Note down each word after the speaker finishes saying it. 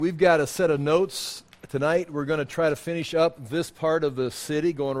We've got a set of notes tonight. We're going to try to finish up this part of the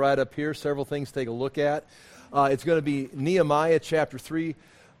city, going right up here. Several things to take a look at. It's going to be Nehemiah chapter 3,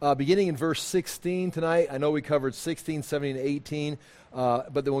 beginning in verse 16 tonight. I know we covered 16, 17, and 18,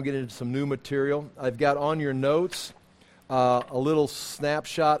 but then we'll get into some new material. I've got on your notes a little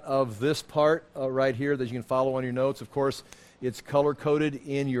snapshot of this part right here that you can follow on your notes. Of course, it's color-coded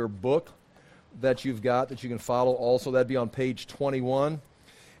in your book that you've got that you can follow also. That'd be on page 21.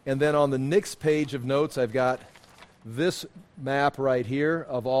 And then on the next page of notes, I've got this map right here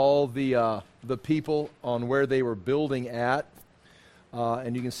of all the people on where they were building at.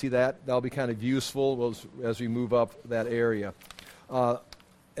 And you can see that. That'll be kind of useful as we move up that area.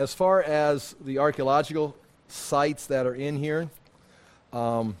 As far as the archaeological sites that are in here,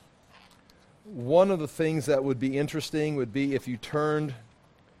 one of the things that would be interesting would be if you turned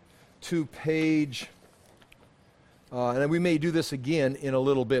to page... and we may do this again in a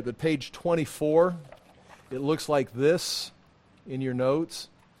little bit, but page 24, it looks like this in your notes.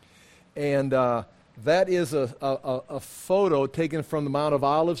 And that is a photo taken from the Mount of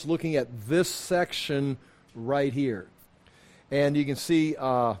Olives looking at this section right here. And you can see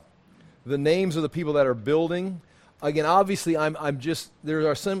the names of the people that are building. Again, obviously, there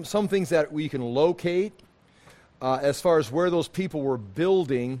are some things that we can locate as far as where those people were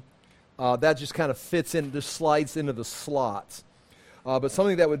building. That just kind of fits in, just slides into the slots. But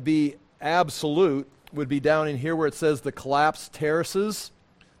something that would be absolute would be down in here where it says the collapsed terraces.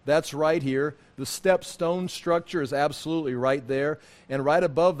 That's right here. The step stone structure is absolutely right there. And right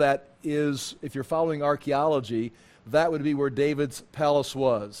above that is, if you're following archaeology, that would be where David's palace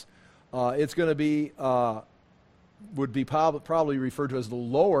was. It's going to be, would be probably referred to as the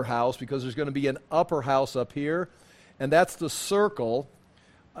lower house because there's going to be an upper house up here. And that's the circle.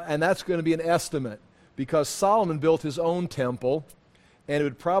 And that's going to be an estimate because Solomon built his own temple, and it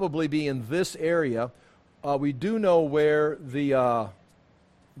would probably be in this area. We do know where the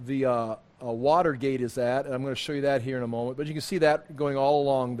water gate is at, and I'm going to show you that here in a moment. But you can see that going all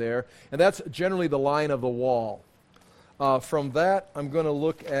along there, and that's generally the line of the wall. From that, I'm going to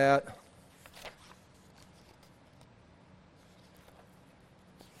look at...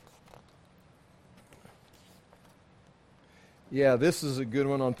 Yeah, this is a good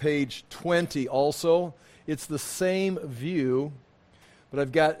one on page 20 also. It's the same view, but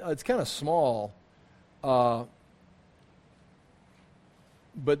it's kind of small. But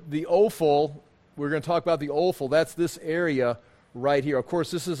the offal, we're going to talk about the offal, that's this area right here. Of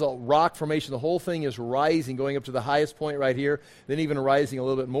course, this is a rock formation. The whole thing is rising, going up to the highest point right here, then even rising a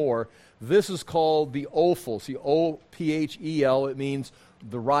little bit more. This is called the offal. See, O-P-H-E-L, it means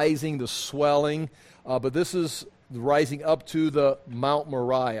the rising, the swelling. But this is rising up to the Mount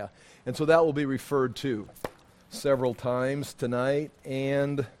Moriah. And so that will be referred to several times tonight.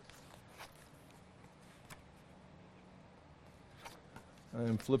 And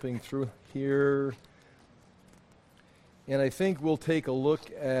I'm flipping through here. And I think we'll take a look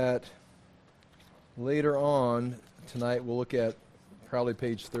at, later on tonight, we'll look at probably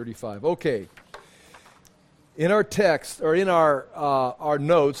page 35. Okay. In our text, or in our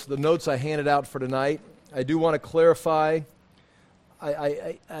notes, the notes I handed out for tonight, I do want to clarify.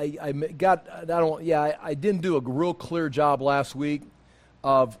 I didn't do a real clear job last week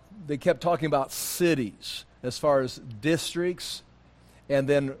of, they kept talking about cities as far as districts, and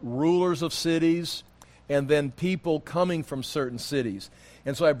then rulers of cities, and then people coming from certain cities.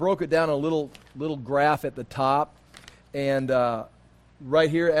 And so I broke it down a little graph at the top, and right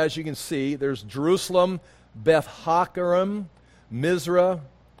here, as you can see, there's Jerusalem, Beth Hakarim,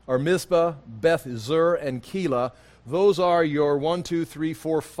 Mizpah, Beth Zur, and Keilah. Those are your 1, 2, 3,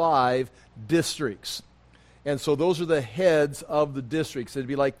 4, 5 districts. And so those are the heads of the districts. It'd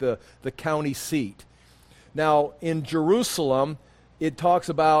be like the county seat. Now, in Jerusalem, it talks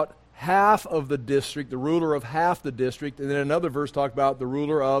about half of the district, the ruler of half the district, and then another verse talks about the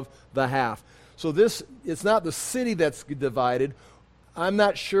ruler of the half. So it's not the city that's divided. I'm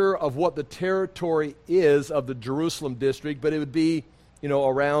not sure of what the territory is of the Jerusalem district, but it would be,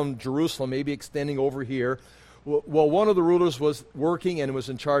 around Jerusalem, maybe extending over here. Well, one of the rulers was working and was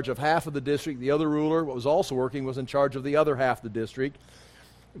in charge of half of the district. The other ruler, what was also working, was in charge of the other half of the district.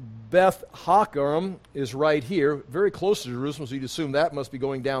 Beth Hakarim is right here, very close to Jerusalem, so you'd assume that must be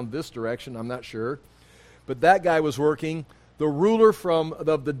going down this direction. I'm not sure. But that guy was working. The ruler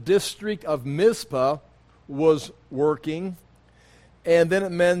of the district of Mizpah was working. And then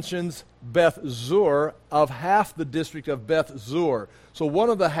it mentions Beth Zur of half the district of Beth Zur. So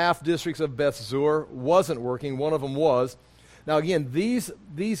one of the half districts of Beth Zur wasn't working. One of them was. Now again, these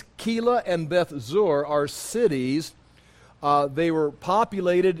Keilah and Beth Zur are cities They were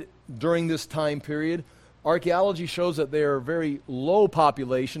populated during this time period. Archaeology shows that they are a very low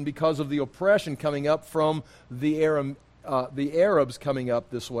population because of the oppression coming up from the Arabs coming up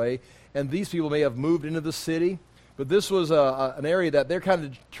this way. And these people may have moved into the city, but this was an area that they're kind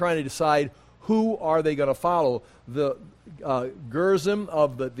of trying to decide who are they going to follow, the Gerizim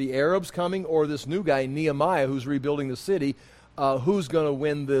of the Arabs coming, or this new guy, Nehemiah, who's rebuilding the city. Who's going to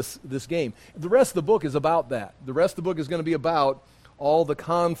win this game? The rest of the book is about that. The rest of the book is going to be about all the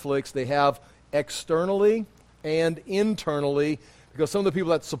conflicts they have externally and internally, because some of the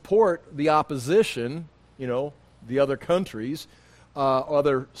people that support the opposition, the other countries,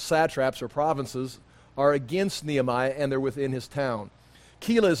 other satraps or provinces, are against Nehemiah, and they're within his town.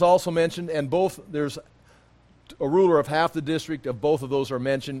 Keilah is also mentioned, and there's a ruler of half the district of both of those are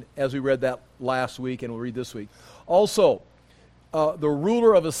mentioned, as we read that last week and we'll read this week. Also, the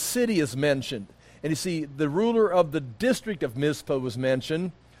ruler of a city is mentioned. And you see, the ruler of the district of Mizpah was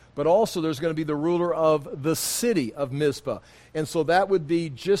mentioned, but also there's going to be the ruler of the city of Mizpah. And so that would be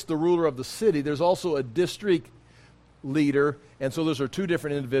just the ruler of the city. There's also a district leader, and so those are two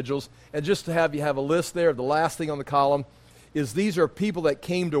different individuals. And just to have you have a list there, the last thing on the column is these are people that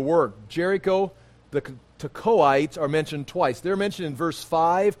came to work. Jericho, the Tekoites are mentioned twice. They're mentioned in verse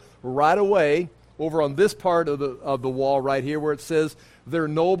 5 right away, over on this part of the wall right here where it says their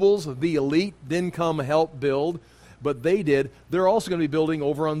nobles, the elite, didn't come help build, but they did. They're also going to be building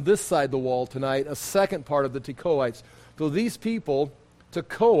over on this side of the wall tonight, a second part of the Tekoites. So these people,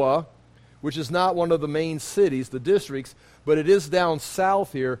 Tekoa, which is not one of the main cities, the districts, but it is down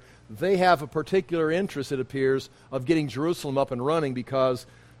south here, they have a particular interest, it appears, of getting Jerusalem up and running because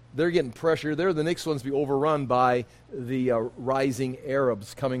they're getting pressure. They're the next ones to be overrun by the rising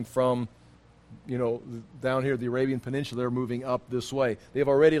Arabs coming from down here, the Arabian Peninsula. They're moving up this way. They've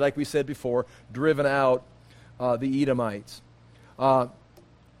already, like we said before, driven out the Edomites. And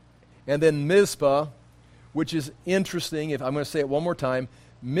then Mizpah, which is interesting, if I'm going to say it one more time,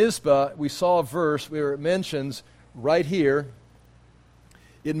 Mizpah, we saw a verse where it mentions right here,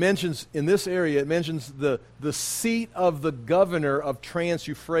 it mentions in this area, it mentions the seat of the governor of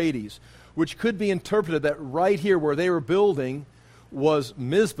Trans-Euphrates, which could be interpreted that right here where they were building was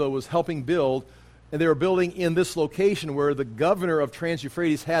Mizpah was helping build, and they were building in this location where the governor of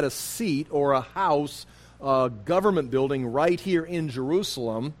Trans-Euphrates had a seat or a house, government building right here in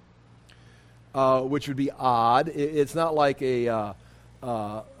Jerusalem, which would be odd. It's not like like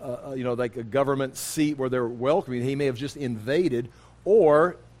a government seat where they're welcoming. He may have just invaded,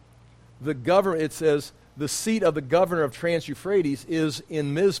 or the government. It says the seat of the governor of Trans-Euphrates is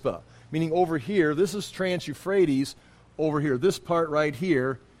in Mizpah, meaning over here. This is Trans-Euphrates. Over here, this part right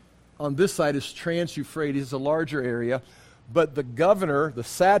here, on this side is Trans-Euphrates, it's a larger area, but the governor, the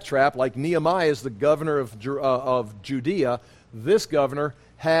satrap, like Nehemiah is the governor of Judea, this governor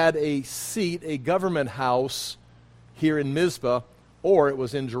had a seat, a government house here in Mizpah, or it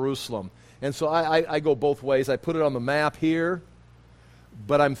was in Jerusalem. And so I go both ways. I put it on the map here,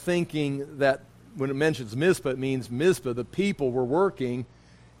 but I'm thinking that when it mentions Mizpah, it means Mizpah, the people were working,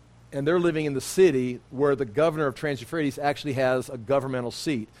 and they're living in the city where the governor of Trans-Euphrates actually has a governmental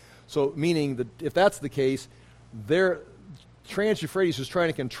seat. So meaning that if that's the case, Trans-Euphrates is trying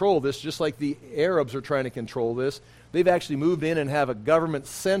to control this, just like the Arabs are trying to control this. They've actually moved in and have a government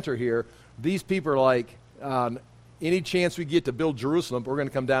center here. These people are like, any chance we get to build Jerusalem, we're going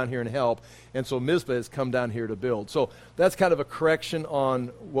to come down here and help. And so Mizpah has come down here to build. So that's kind of a correction on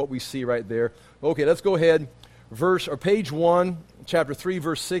what we see right there. Okay, let's go ahead. Page 1, chapter 3,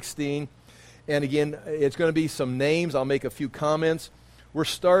 verse 16. And again, it's going to be some names. I'll make a few comments. We're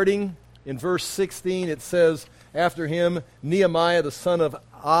starting in verse 16. It says, after him, Nehemiah, the son of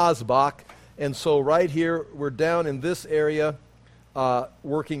Azbach. And so right here, we're down in this area,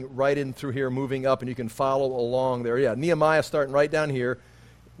 working right in through here, moving up, and you can follow along there. Yeah, Nehemiah starting right down here,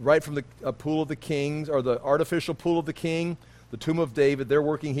 right from the pool of the kings, or the artificial pool of the king, the tomb of David. They're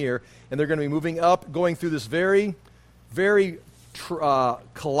working here, and they're going to be moving up, going through this very, very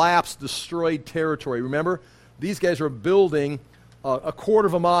collapsed, destroyed territory. Remember, these guys were building a quarter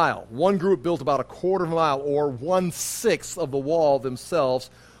of a mile. One group built about a quarter of a mile, or 1/6 of the wall themselves.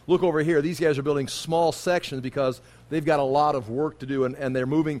 Look over here. These guys are building small sections because they've got a lot of work to do, and they're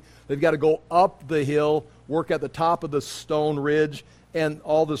moving. They've got to go up the hill, work at the top of the stone ridge, and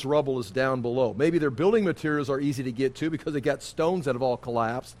all this rubble is down below. Maybe their building materials are easy to get to because they got stones that have all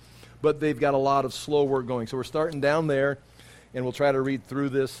collapsed, but they've got a lot of slow work going. So we're starting down there, and we'll try to read through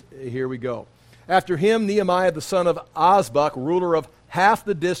this. Here we go. After him, Nehemiah, the son of Azbach, ruler of half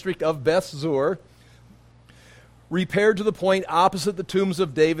the district of Beth Zur, repaired to the point opposite the tombs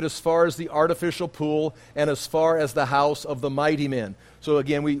of David as far as the artificial pool and as far as the house of the mighty men. So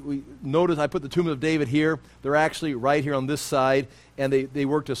again, we notice I put the tombs of David here. They're actually right here on this side, and they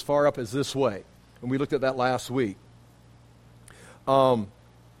worked as far up as this way. And we looked at that last week. Chapter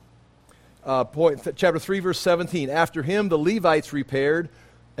 3, verse 17. After him, the Levites repaired.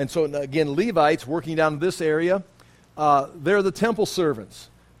 And so, again, Levites working down in this area, they're the temple servants.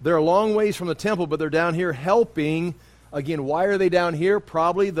 They're a long ways from the temple, but they're down here helping. Again, why are they down here?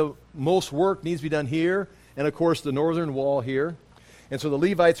 Probably the most work needs to be done here, and of course the northern wall here. And so the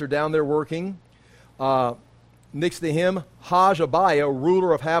Levites are down there working. Next to him, Hashabiah,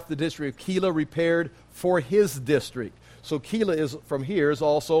 ruler of half the district of Keilah, repaired for his district. So Keilah is from here is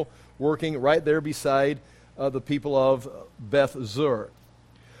also working right there beside the people of Beth Zur.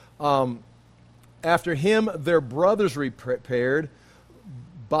 After him, their brothers repaired.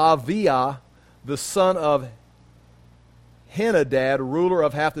 Baviah, the son of Henadad, ruler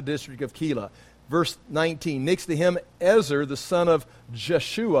of half the district of Keilah. Verse 19, next to him, Ezer, the son of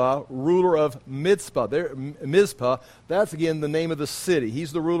Jeshua, ruler of Mizpah. That's again the name of the city.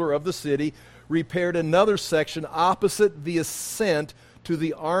 He's the ruler of the city. Repaired another section opposite the ascent to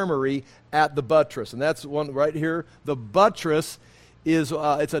the armory at the buttress. And that's one right here. The buttress is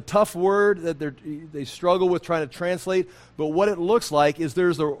it's a tough word that they struggle with trying to translate, but what it looks like is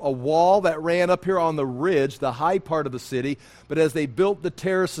there's a wall that ran up here on the ridge, the high part of the city, but as they built the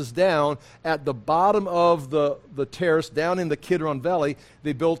terraces down, at the bottom of the terrace, down in the Kidron Valley,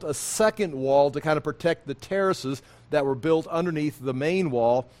 they built a second wall to kind of protect the terraces that were built underneath the main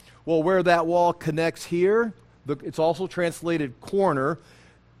wall. Well, where that wall connects here, it's also translated corner,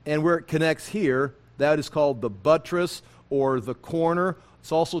 and where it connects here, that is called the buttress, or the corner.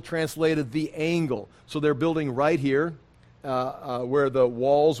 It's also translated the angle. So they're building right here where the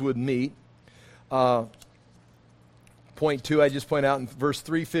walls would meet. Point 2, I just point out in verse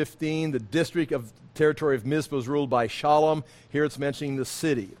 3:15, the district of territory of Mizpah was ruled by Shallum. Here it's mentioning the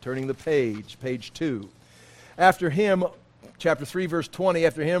city. Turning the page 2. After him, chapter 3, verse 20,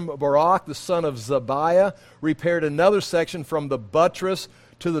 after him, Barak, the son of Zabiah, repaired another section from the buttress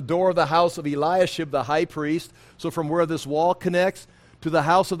to the door of the house of Eliashib, the high priest. So from where this wall connects to the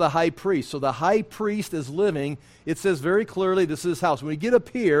house of the high priest. So the high priest is living. It says very clearly this is his house. When we get up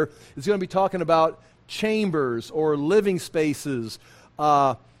here, it's going to be talking about chambers or living spaces.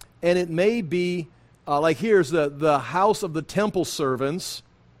 And it may be, like here's the house of the temple servants.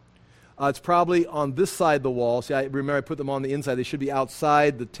 It's probably on this side of the wall. See, I remember I put them on the inside. They should be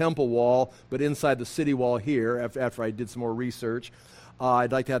outside the temple wall, but inside the city wall here after I did some more research.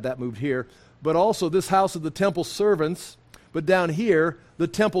 I'd like to have that moved here. But also this house of the temple servants, but down here, the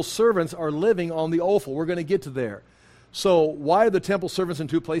temple servants are living on the Ophel. We're going to get to there. So why are the temple servants in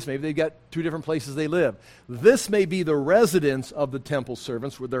two places? Maybe they've got two different places they live. This may be the residence of the temple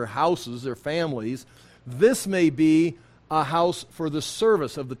servants, with their houses, their families. This may be a house for the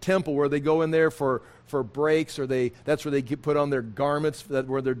service of the temple, where they go in there for breaks, or that's where they put on their garments,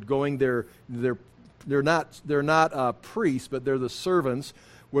 where they're going They're not priests, but they're the servants,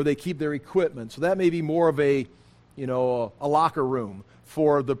 where they keep their equipment. So that may be more of a locker room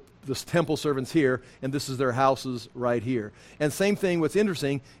for the temple servants here, and this is their houses right here. And same thing, what's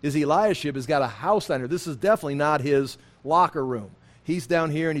interesting is Eliashib has got a house down here. This is definitely not his locker room. He's down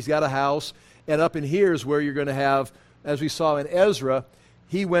here, and he's got a house, and up in here is where you're going to have, as we saw in Ezra,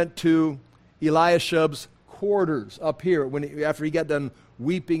 he went to Eliashib's quarters up here. After he got done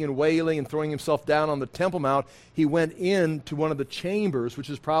weeping and wailing and throwing himself down on the Temple Mount, he went into one of the chambers, which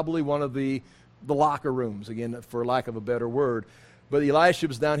is probably one of the locker rooms, again, for lack of a better word. But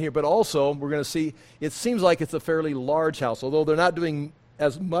Eliashib's down here. But also, we're going to see, it seems like it's a fairly large house, although they're not doing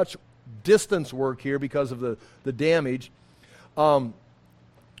as much distance work here because of the damage.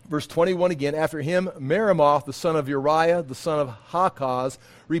 Verse 21 again, after him, Meremoth, the son of Uriah, the son of Hakaz,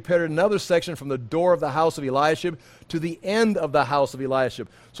 repaired another section from the door of the house of Eliashib to the end of the house of Eliashib.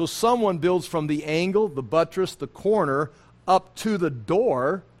 So someone builds from the angle, the buttress, the corner, up to the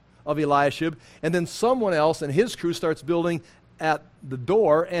door of Eliashib, and then someone else and his crew starts building at the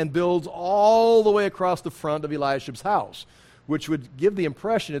door and builds all the way across the front of Eliashib's house, which would give the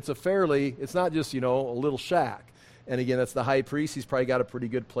impression it's not just, a little shack. And again, that's the high priest. He's probably got a pretty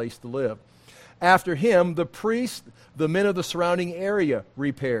good place to live. After him, the priest, the men of the surrounding area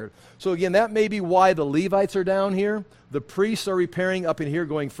repaired. So again, that may be why the Levites are down here. The priests are repairing up in here,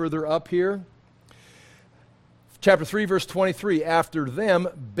 going further up here. Chapter 3, verse 23, after them,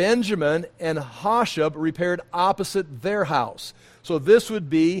 Benjamin and Hashab repaired opposite their house. So this would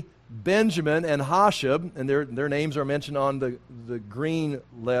be Benjamin and Hashab, and their names are mentioned on the green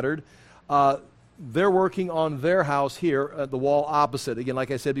lettered. they're working on their house here at the wall opposite. Again, like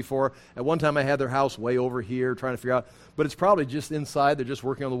I said before, at one time I had their house way over here trying to figure out, but it's probably just inside. They're just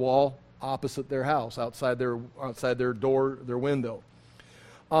working on the wall opposite their house, outside their door, their window.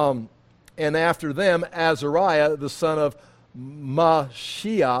 And after them, Azariah, the son of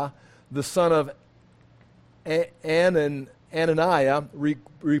Mashiach, the son of Ananiah,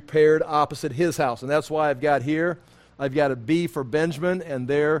 repaired opposite his house. And that's why I've got a B for Benjamin, and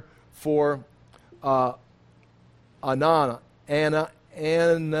there for Ananiah.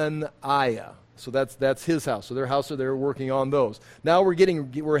 So that's his house. So their house, so they're working on those. Now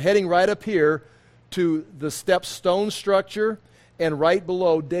we're heading right up here to the step stone structure, and right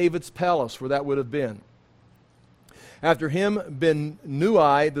below David's palace, where that would have been. After him,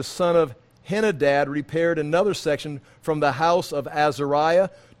 Binnui, the son of Henadad, repaired another section from the house of Azariah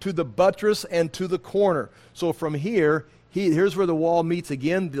to the buttress and to the corner. So from here, here's where the wall meets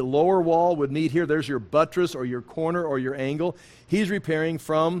again. The lower wall would meet here. There's your buttress or your corner or your angle. He's repairing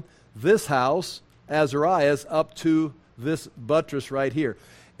from this house, Azariah's, up to this buttress right here.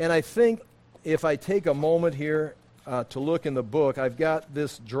 And I think if I take a moment here to look in the book, I've got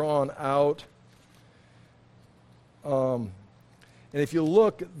this drawn out. And if you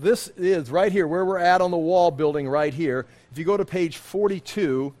look, this is right here, where we're at on the wall building right here. If you go to page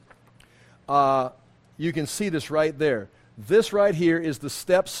 42, you can see this right there. This right here is the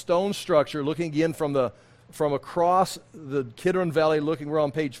step stone structure, looking again from across the Kidron Valley, we're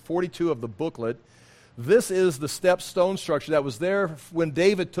on page 42 of the booklet. This is the step stone structure that was there when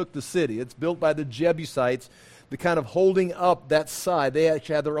David took the city. It's built by the Jebusites, the kind of holding up that side. They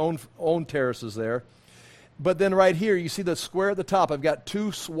actually had their own terraces there. But then right here, you see the square at the top. I've got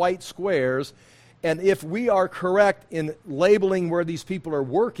two white squares. And if we are correct in labeling where these people are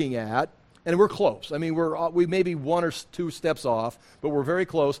working at, and we're close. I mean, we may be one or two steps off, but we're very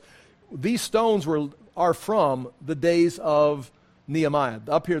close. These stones are from the days of Nehemiah.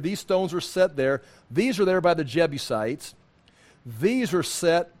 Up here, these stones were set there. These are there by the Jebusites. These are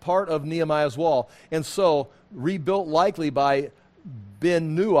set part of Nehemiah's wall. And so, rebuilt likely by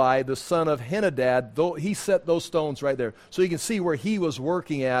Binnui, the son of Henadad, though he set those stones right there. So you can see where he was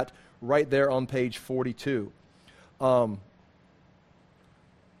working at right there on page 42. And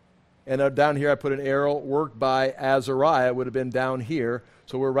down here I put an arrow, worked by Azariah, would have been down here.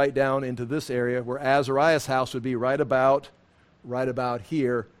 So we're right down into this area where Azariah's house would be right about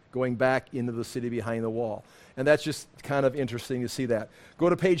here, going back into the city behind the wall. And that's just kind of interesting to see that. Go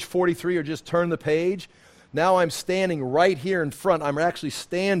to page 43 or just turn the page. Now I'm standing right here in front. I'm actually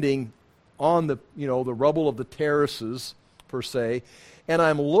standing on the rubble of the terraces, per se. And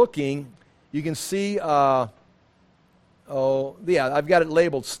I'm looking, you can see, I've got it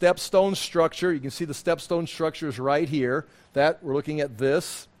labeled stepstone structure. You can see the stepstone structure is right here. We're looking at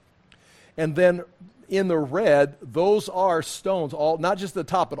this. And then in the red, those are stones, not just the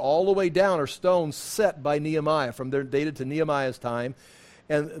top, but all the way down are stones set by Nehemiah, dated to Nehemiah's time.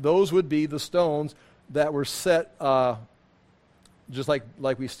 And those would be the stones that were set just like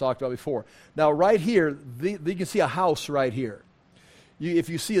we talked about before. Now right here, you can see a house right here. If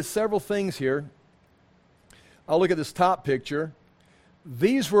you see several things here, I'll look at this top picture.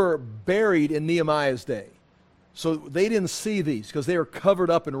 These were buried in Nehemiah's day. So they didn't see these because they were covered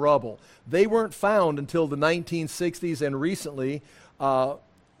up in rubble. They weren't found until the 1960s and recently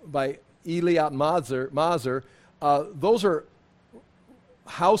by Eliat Mazer. Those are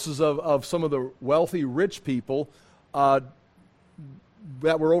houses of some of the wealthy, rich people that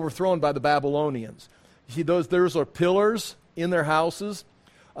were overthrown by the Babylonians. You see, those are pillars in their houses.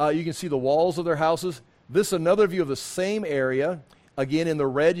 You can see the walls of their houses. This is another view of the same area. Again, in the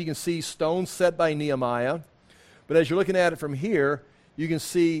red, you can see stones set by Nehemiah. But as you're looking at it from here, you can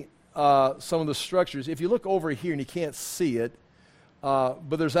see some of the structures. If you look over here, and you can't see it,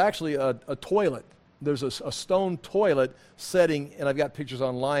 but there's actually a toilet. There's a stone toilet setting, and I've got pictures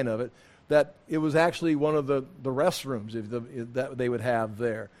online of it, that it was actually one of the restrooms that they would have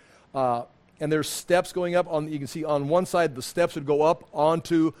there. And there's steps going up. You can see on one side, the steps would go up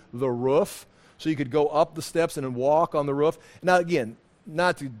onto the roof. So you could go up the steps and then walk on the roof. Now, again,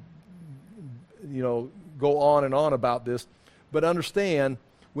 not to, go on and on about this, but understand,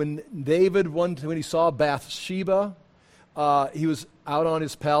 when David, when he saw Bathsheba, he was out on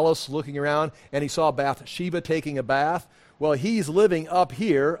his palace looking around, and he saw Bathsheba taking a bath. Well, he's living up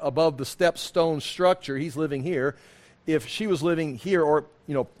here above the stepstone structure. He's living here. If she was living here, or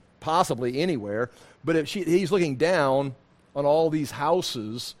possibly anywhere, but if he's looking down on all these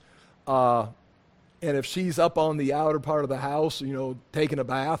houses, And if she's up on the outer part of the house, taking a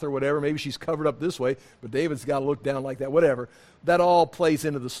bath or whatever, maybe she's covered up this way, but David's got to look down like that, whatever. That all plays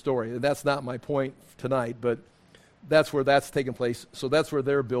into the story. And that's not my point tonight, but that's where that's taking place. So that's where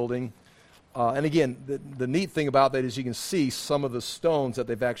they're building. And again, the neat thing about that is you can see some of the stones that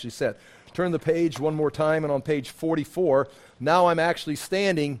they've actually set. Turn the page one more time, and on page 44, now I'm actually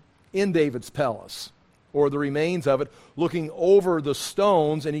standing in David's palace, or the remains of it, looking over the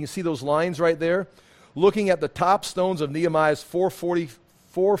stones, and you can see those lines right there, looking at the top stones of Nehemiah's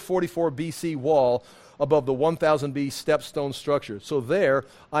 444 BC wall above the 1000 B stepstone structure. So there,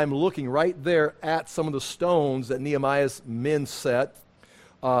 I'm looking right there at some of the stones that Nehemiah's men set.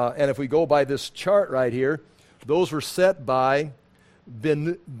 And if we go by this chart right here, those were set by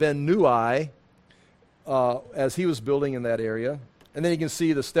Ben-Nui as he was building in that area. And then you can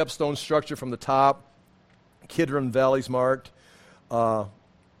see the stepstone structure from the top, Kidron Valley's marked.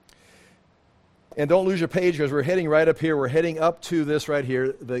 And don't lose your page because we're heading right up here. We're heading up to this right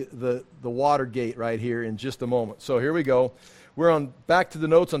here, the water gate right here in just a moment. So here we go. We're on back to the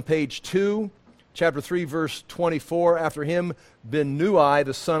notes on page 2, chapter 3, verse 24. After him, Ben-Nui,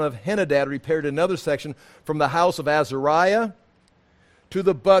 the son of Henadad, repaired another section from the house of Azariah to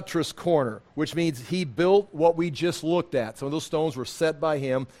the buttress corner, which means he built what we just looked at. Some of those stones were set by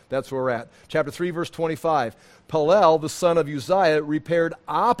him. That's where we're at. Chapter 3, verse 25. Palel, the son of Uzziah, repaired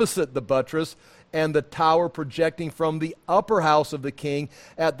opposite the buttress and the tower projecting from the upper house of the king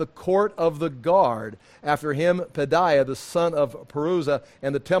at the court of the guard. After him, Pedaiah, the son of Peruza,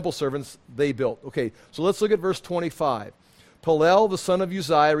 and the temple servants they built. Okay, so let's look at verse 25. Palel, the son of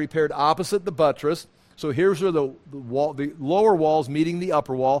Uzziah, repaired opposite the buttress. So here's where the lower wall's meeting the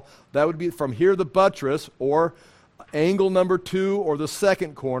upper wall. That would be from here the buttress, or angle number 2, or the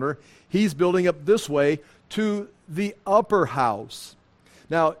second corner. He's building up this way to the upper house.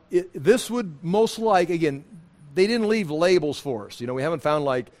 Now, this would most likely, again, they didn't leave labels for us. We haven't found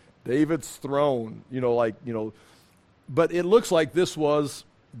like David's throne, but it looks like this was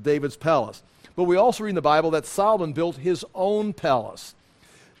David's palace. But we also read in the Bible that Solomon built his own palace.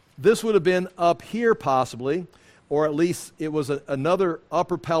 This would have been up here possibly, or at least it was another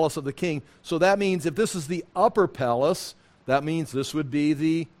upper palace of the king. So that means if this is the upper palace, that means this would be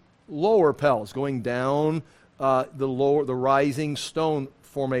the lower palace, going down the rising stone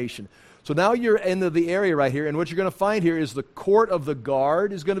formation. So now you're into the area right here, and what you're going to find here is the court of the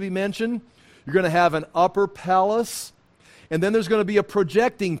guard is going to be mentioned. You're going to have an upper palace, and then there's going to be a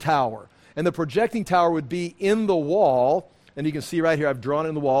projecting tower. And the projecting tower would be in the wall. And you can see right here, I've drawn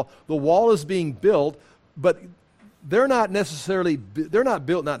in the wall. The wall is being built, but they're not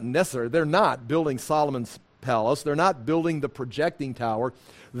building Solomon's palace. They're not building the projecting tower.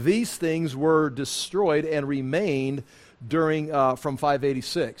 These things were destroyed and remained during from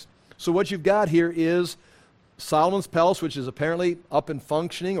 586. So what you've got here is Solomon's palace, which is apparently up and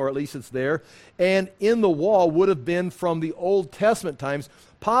functioning, or at least it's there. And in the wall would have been from the Old Testament times,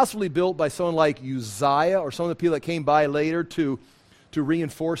 possibly built by someone like Uzziah or some of the people that came by later to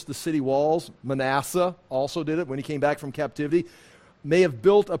reinforce the city walls. Manasseh also did it when he came back from captivity. May have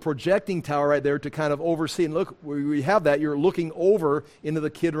built a projecting tower right there to kind of oversee. And look, where we have that, you're looking over into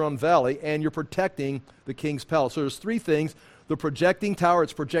the Kidron Valley, and you're protecting the king's palace. So there's 3 things. The projecting tower,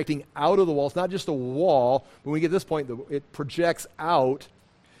 it's projecting out of the wall. It's not just a wall. When we get to this point, it projects out.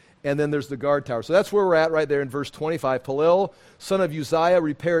 And then there's the guard tower. So that's where we're at right there in verse 25. Palel, son of Uzziah,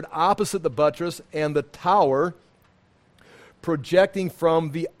 repaired opposite the buttress and the tower, projecting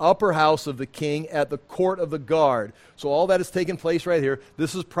from the upper house of the king at the court of the guard. So all that has taken place right here.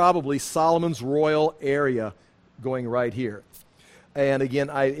 This is probably Solomon's royal area going right here. And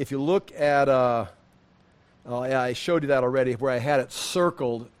again, if you look at, I showed you that already, where I had it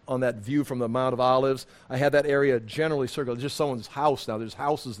circled on that view from the Mount of Olives. I had that area generally circled. Just someone's house now. There's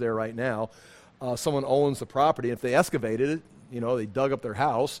houses there right now. Someone owns the property. If they excavated it, they dug up their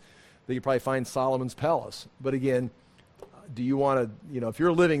house, they could probably find Solomon's palace. But again, do you want to, if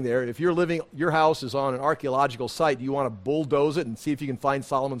you're living there, your house is on an archaeological site, do you want to bulldoze it and see if you can find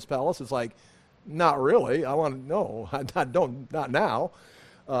Solomon's palace? It's like, not really. Not now.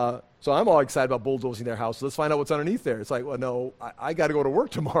 So I'm all excited about bulldozing their house. Let's find out what's underneath there. It's like, well, no, I got to go to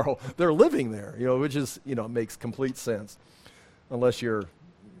work tomorrow. They're living there, which is, makes complete sense. Unless you're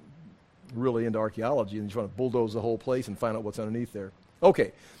really into archaeology and you just want to bulldoze the whole place and find out what's underneath there.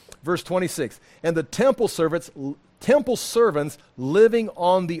 Okay, verse 26. And the temple servants living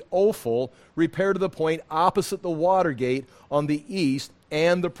on the Ophel repaired to the point opposite the water gate on the east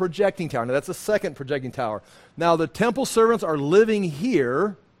and the projecting tower. Now, that's the second projecting tower. Now, the temple servants are living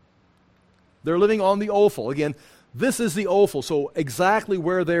here. They're living on the Ophel. Again, this is the Ophel. So exactly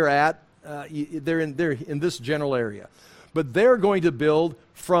where they're at, they're in this general area. But they're going to build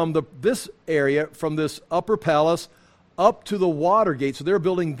from this area, from this upper palace, up to the water gate. So they're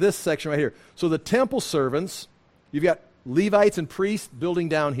building this section right here. So the temple servants, you've got Levites and priests building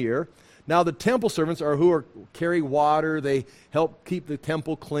down here. Now the temple servants are who carry water. They help keep the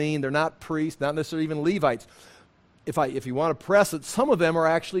temple clean. They're not priests, not necessarily even Levites. If you want to press it, some of them are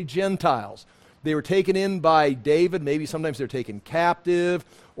actually Gentiles. They were taken in by David. Maybe sometimes they're taken captive,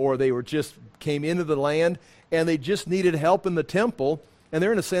 or they came into the land, and they just needed help in the temple. And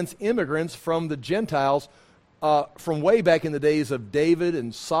they're, in a sense, immigrants from the Gentiles from way back in the days of David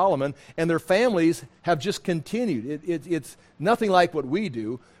and Solomon, and their families have just continued. It's nothing like what we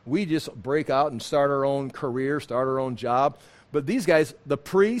do. We just break out and start our own career, start our own job. But these guys, the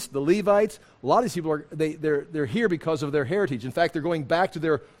priests, the Levites, a lot of these people they're here because of their heritage. In fact, they're going back to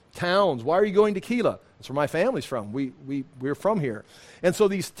their towns. Why are you going to Keilah? That's where my family's from. We're from here. And so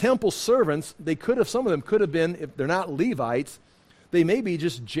these temple servants, some of them could have been, if they're not Levites, they may be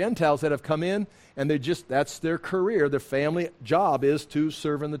just Gentiles that have come in, and that's their career. Their family job is to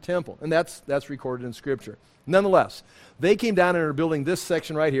serve in the temple. And that's recorded in Scripture. Nonetheless, they came down and are building this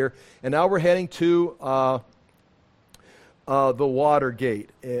section right here, and now we're heading to the water gate.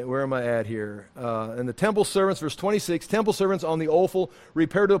 Where am I at here? And the temple servants, verse 26, temple servants on the Ophel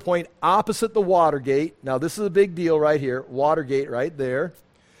repair to a point opposite the water gate. Now, this is a big deal right here. Water gate right there.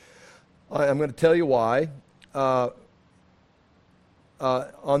 I'm going to tell you why. On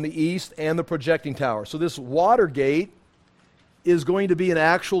the east and the projecting tower. So this water gate is going to be an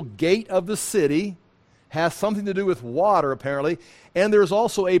actual gate of the city, has something to do with water apparently, and there's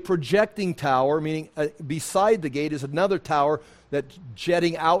also a projecting tower, meaning beside the gate is another tower that's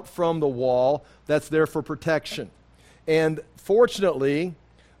jetting out from the wall that's there for protection. And fortunately,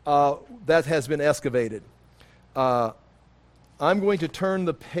 that has been excavated. I'm going to turn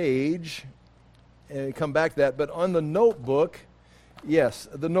the page and come back to that, but on the notebook, yes,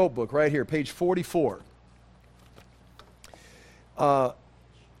 the notebook right here, page 44.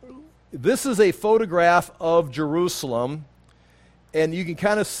 This is a photograph of Jerusalem, and you can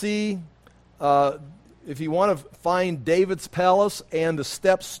kind of see, if you want to find David's palace and the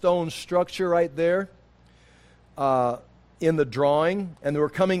step-stone structure right there in the drawing, and we're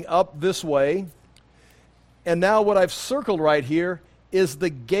coming up this way. And now what I've circled right here is the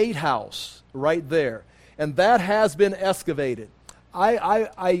gatehouse right there, and that has been excavated.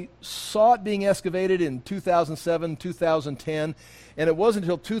 I saw it being excavated in 2007, 2010, and it wasn't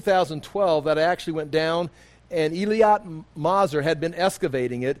until 2012 that I actually went down, and Eliot Mazer had been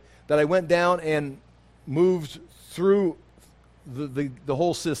excavating it, that I went down and moved through the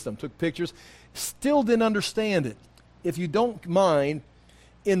whole system, took pictures, still didn't understand it. If you don't mind,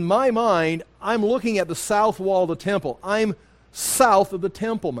 in my mind, I'm looking at the south wall of the temple. I'm south of the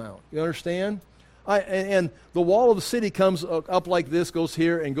Temple Mount. You understand? And the wall of the city comes up like this, goes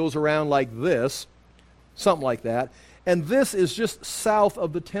here, and goes around like this, something like that. And this is just south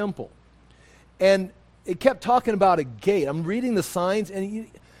of the temple. And it kept talking about a gate. I'm reading the signs, and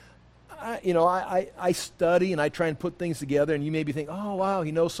I study, and I try and put things together, and you maybe think, oh, wow,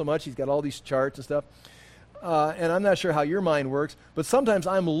 he knows so much. He's got all these charts and stuff. And I'm not sure how your mind works, but sometimes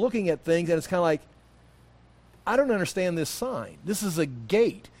I'm looking at things, and it's kind of like, I don't understand this sign. This is a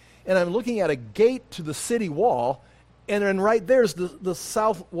gate. And I'm looking at a gate to the city wall, and then right there's the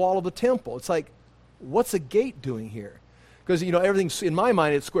south wall of the temple. It's like, what's a gate doing here? Because, everything's, in my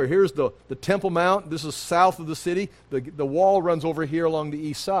mind, it's square. Here's the Temple Mount. This is south of the city. The wall runs over here along the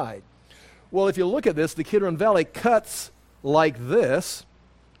east side. Well, if you look at this, the Kidron Valley cuts like this,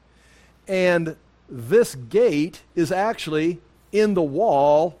 and this gate is actually in the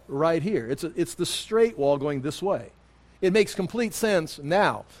wall right here. It's the straight wall going this way. It makes complete sense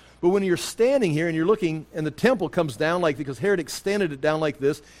now. But when you're standing here and you're looking, and the temple comes down because Herod extended it down like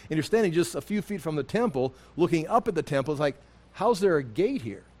this, and you're standing just a few feet from the temple, looking up at the temple, it's like, how's there a gate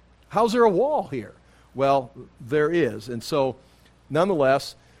here? How's there a wall here? Well, there is. And so,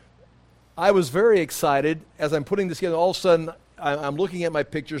 nonetheless, I was very excited as I'm putting this together. All of a sudden, I'm looking at my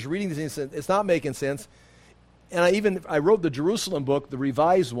pictures, reading these things, it's not making sense. And I wrote the Jerusalem book, the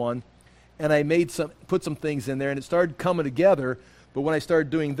revised one, and I put some things in there, and it started coming together. But when I started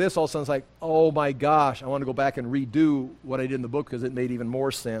doing this, all of a sudden it's like, oh my gosh, I want to go back and redo what I did in the book because it made even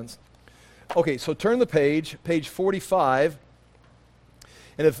more sense. Okay, so turn the page 45.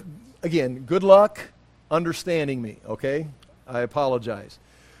 And again, good luck understanding me, okay? I apologize.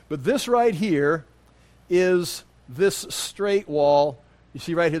 But this right here is this straight wall. You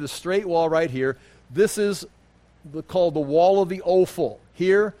see right here, the straight wall right here. This is called the wall of the Ophel.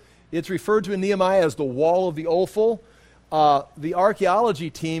 Here, it's referred to in Nehemiah as the wall of the Ophel. the archaeology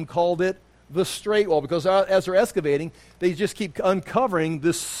team called it the straight wall, because as they're excavating, they just keep uncovering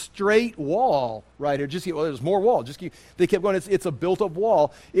this straight wall right here. There's more wall. They kept going. It's a built-up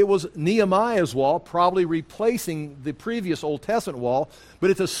wall. It was Nehemiah's wall, probably replacing the previous Old Testament wall, but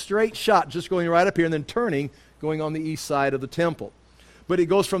it's a straight shot, just going right up here and then turning, going on the east side of the temple. But it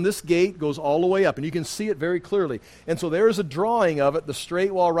goes from this gate, goes all the way up, and you can see it very clearly. And so there's a drawing of it, the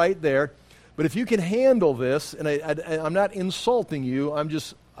straight wall right there. But if you can handle this, and I'm not insulting you,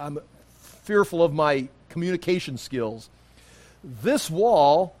 I'm fearful of my communication skills. This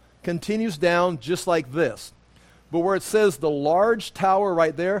wall continues down just like this. But where it says the large tower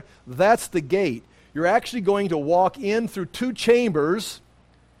right there, that's the gate. You're actually going to walk in through two chambers.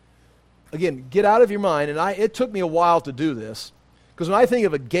 Again, get out of your mind, and it took me a while to do this, because when I think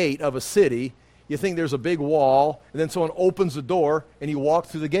of a gate of a city, you think there's a big wall, and then someone opens the door, and you walk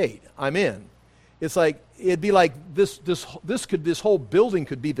through the gate. I'm in. It's like, it'd be like this whole building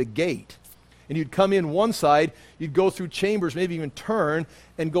could be the gate. And you'd come in one side, you'd go through chambers, maybe even turn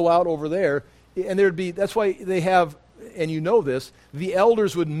and go out over there. And that's why they have, and you know this, the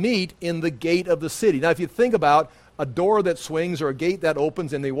elders would meet in the gate of the city. Now, if you think about a door that swings or a gate that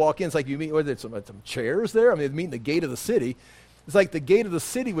opens and they walk in, it's like you meet, what is it, some chairs there? I mean, they meet in the gate of the city. It's like the gate of the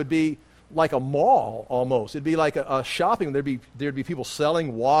city would be like a mall almost. It'd be like a shopping. There'd be people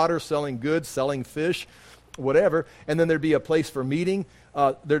selling water, selling goods, selling fish, whatever. And then there'd be a place for meeting.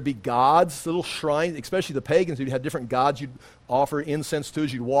 There'd be gods, little shrines, especially the pagans. You'd have different gods you'd offer incense to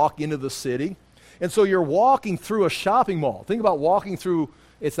as you'd walk into the city. And so you're walking through a shopping mall. Think about walking through,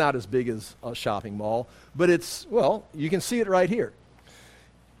 it's not as big as a shopping mall, but you can see it right here.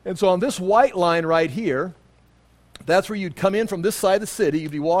 And so on this white line right here, that's where you'd come in from this side of the city.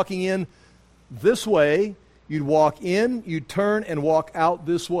 You'd be walking in this way. You'd walk in, you'd turn, and walk out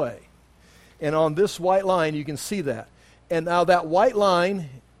this way. And on this white line, you can see that. And now that white line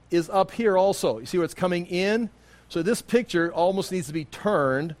is up here also. You see where it's coming in? So this picture almost needs to be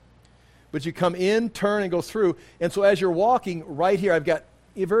turned, but you come in, turn, and go through. And so as you're walking right here, I've got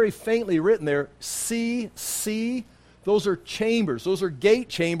very faintly written there, C, those are chambers. Those are gate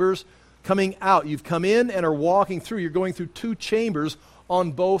chambers coming out. You've come in and are walking through. You're going through two chambers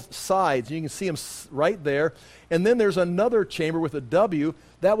on both sides. You can see them right there. And then there's another chamber with a W.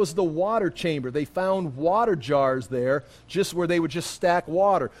 That was the water chamber. They found water jars there, just where they would just stack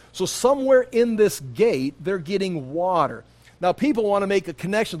water. So somewhere in this gate, they're getting water. Now, people want to make a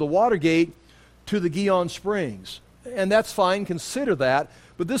connection of the water gate to the Gihon Springs. And that's fine. Consider that.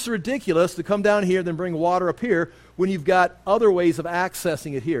 But this is ridiculous to come down here, then bring water up here, when you've got other ways of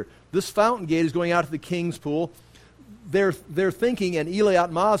accessing it here. This fountain gate is going out to the king's pool. They're thinking, and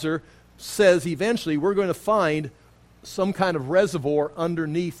Eliat Mazar says eventually we're going to find some kind of reservoir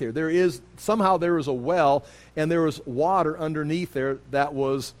underneath here. There was a well, and there was water underneath there that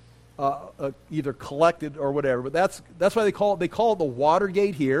was either collected or whatever. But that's why they call it the water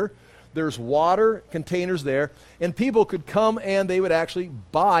gate here. There's water containers there, and people could come and they would actually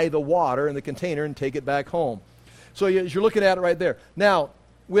buy the water in the container and take it back home. So as you're looking at it right there. Now,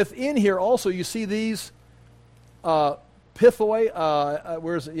 within here also you see these pithoi.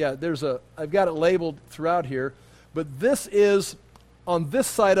 Where is it? Yeah, I've got it labeled throughout here. But this is on this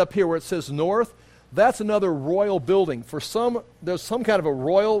side up here where it says north. That's another royal building. There's some kind of a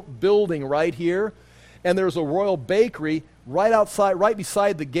royal building right here, and there's a royal bakery right outside, right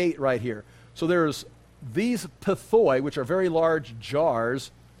beside the gate right here. So there's these pithoi, which are very large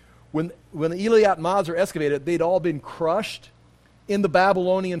jars. When Eliat Mazar excavated, they'd all been crushed in the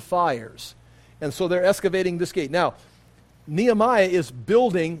Babylonian fires. And so they're excavating this gate. Now, Nehemiah is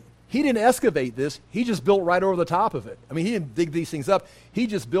building. He didn't excavate this. He just built right over the top of it. I mean, he didn't dig these things up. He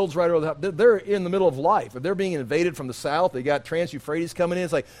just builds right over the top. They're in the middle of life. If they're being invaded from the south, they got Trans-Euphrates coming in.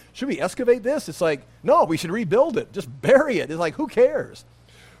 It's like, should we excavate this? It's like, no, we should rebuild it. Just bury it. It's like, who cares?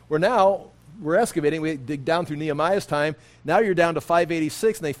 We're excavating. We dig down through Nehemiah's time. Now you're down to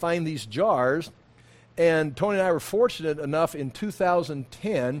 586, and they find these jars. And Tony and I were fortunate enough in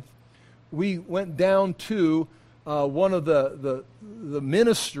 2010, we went down to one of the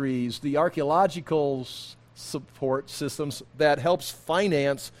ministries, the archaeological support systems that helps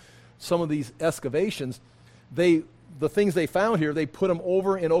finance some of these excavations. The things they found here, they put them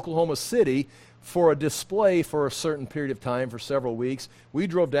over in Oklahoma City for a display for a certain period of time, for several weeks. We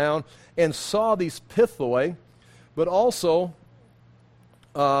drove down and saw these pithoi, but also,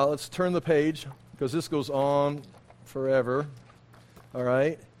 let's turn the page, because this goes on forever. All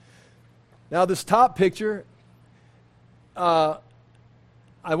right. Now this top picture,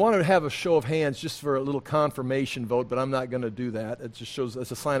 I want to have a show of hands just for a little confirmation vote, but I'm not going to do that. It just shows it's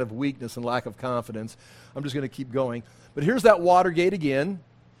a sign of weakness and lack of confidence. I'm just going to keep going. But here's that Watergate again.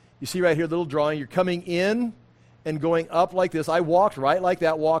 You see right here, the little drawing. You're coming in and going up like this. I walked right like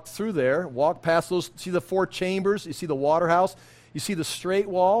that, walked through there, walked past those. See the 4 chambers? You see the water house? You see the straight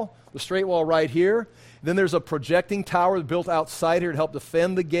wall right here. Then there's a projecting tower built outside here to help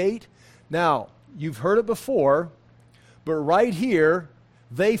defend the gate. Now, you've heard it before, but right here,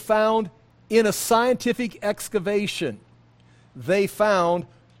 they found in a scientific excavation, they found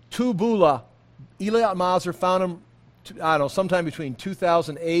 2 bulla. Eliot Maser found them, I don't know, sometime between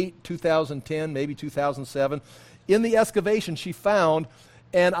 2008, 2010, maybe 2007. In the excavation, she found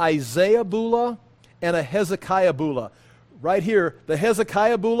an Isaiah bulla and a Hezekiah bulla. Right here, the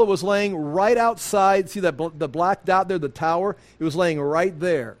Hezekiah bulla was laying right outside. See that the black dot there, the tower? It was laying right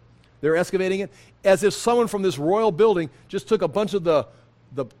there. They're excavating it as if someone from this royal building just took a bunch of the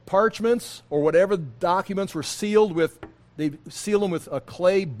parchments or whatever documents were sealed with, they sealed them with a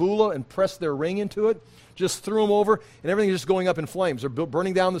clay bulla and pressed their ring into it, just threw them over, and everything is just going up in flames. They're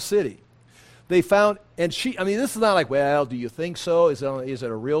burning down the city. They found, and this is not like, well, do you think so? Is it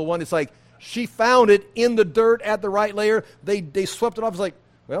a real one? It's like, she found it in the dirt at the right layer. They swept it off. It's like,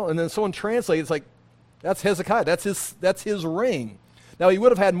 well, and then someone translated. It's like, that's Hezekiah. That's his ring. Now, he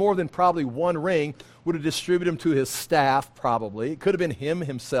would have had more than probably one ring. Would have distributed them to his staff, probably. It could have been him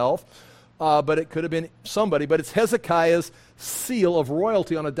himself, but it could have been somebody. But it's Hezekiah's seal of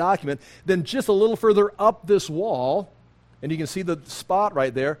royalty on a document. Then just a little further up this wall, and you can see the spot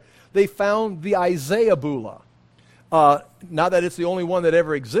right there, they found the Isaiah bulla. Not that it's the only one that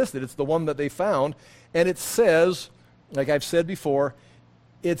ever existed. It's the one that they found. And it says, like I've said before,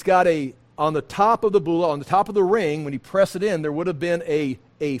 it's got on the top of the bulla, on the top of the ring, when you press it in, there would have been a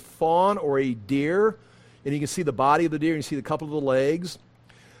fawn or a deer. And you can see the body of the deer, and you see a couple of the legs.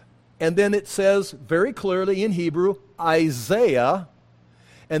 And then it says very clearly in Hebrew, Isaiah.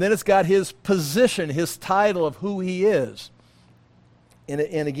 And then it's got his position, his title of who he is.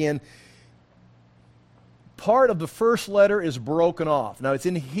 And again, part of the first letter is broken off. Now, it's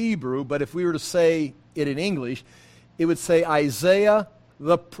in Hebrew, but if we were to say it in English, it would say Isaiah,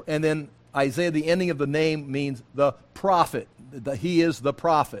 and then Isaiah, the ending of the name means the prophet. He is the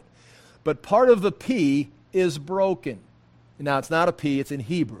prophet. But part of the P is broken. Now, it's not a P, it's in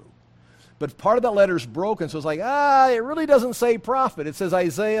Hebrew. But part of that letter is broken, so it's like, it really doesn't say prophet. It says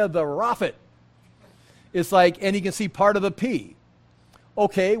Isaiah the prophet. It's like, and you can see part of the P.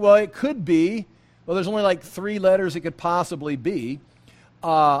 Okay, well, it could be, there's only like 3 letters it could possibly be.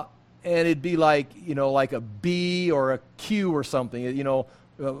 And it'd be like, like a B or a Q or something,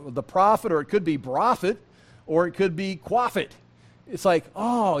 the prophet, or it could be prophet, or it could be quaffit. It's like,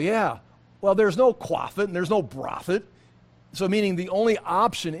 oh, yeah. Well, there's no quaffit and there's no prophet. So meaning the only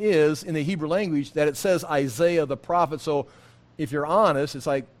option is, in the Hebrew language, that it says Isaiah the prophet. So if you're honest, it's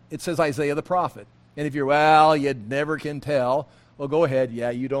like, it says Isaiah the prophet. And if you're, you never can tell, well, go ahead.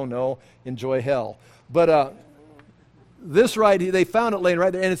 Yeah, you don't know. Enjoy hell. But this they found it laying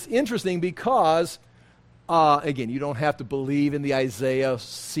right there. And it's interesting because, again, you don't have to believe in the Isaiah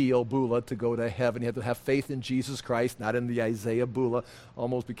seal, bulla, to go to heaven. You have to have faith in Jesus Christ, not in the Isaiah bulla.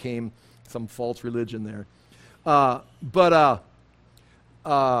 Almost became some false religion there. That was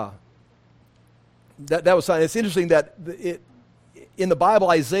something. It's interesting that in the Bible,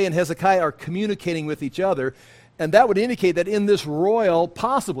 Isaiah and Hezekiah are communicating with each other, and that would indicate that in this royal,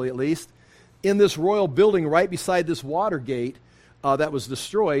 possibly at least, in this royal building right beside this water gate that was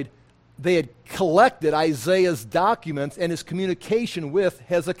destroyed, they had collected Isaiah's documents, and his communication with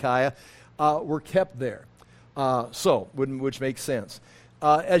Hezekiah were kept there. Which makes sense.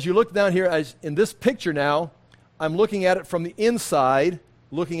 As you look down here, in this picture now, I'm looking at it from the inside,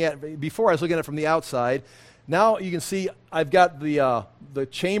 before I was looking at it from the outside. Now you can see I've got the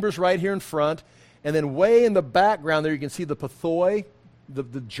chambers right here in front, and then way in the background there you can see the pathoi,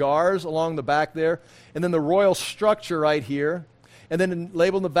 the jars along the back there, and then the royal structure right here, and then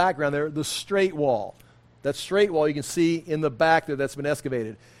labeled in the background there, the straight wall. That straight wall you can see in the back there that's been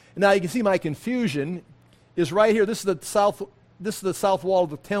excavated. And now you can see my confusion is right here. This is the south wall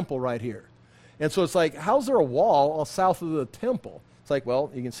of the temple right here. And so it's like, how's there a wall south of the temple? It's like,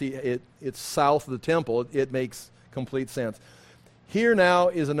 well, you can see it's south of the temple. It makes complete sense. Here now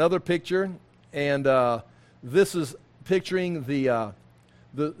is another picture, and this is picturing the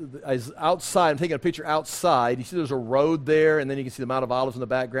outside. I'm taking a picture outside. You see there's a road there, and then you can see the Mount of Olives in the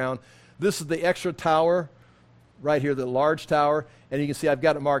background. This is the extra tower right here, the large tower, and you can see I've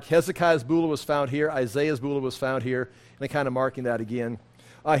got it marked. Hezekiah's bulla was found here. Isaiah's bulla was found here, and I'm kind of marking that again.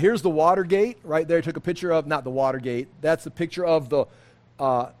 Here's the water gate right there. I took a picture of, not the water gate, that's the picture of the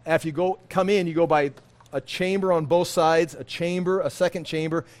after you come in, you go by a chamber on both sides, a chamber, a second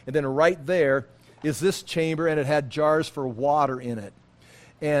chamber, and then right there is this chamber, and it had jars for water in it.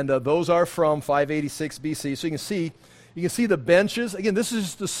 And those are from 586 BC. So you can see the benches. Again, this is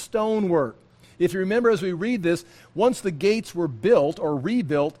just the stonework. If you remember as we read this, once the gates were built or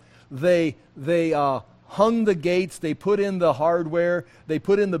rebuilt, they hung the gates, they put in the hardware, they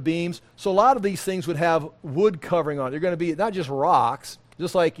put in the beams. So a lot of these things would have wood covering on it. They're going to be not just rocks,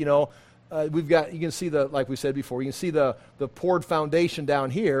 just like, you can see like we said before, you can see the poured foundation down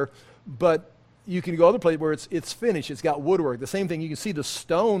here, but you can go other place where it's finished, it's got woodwork. The same thing, you can see the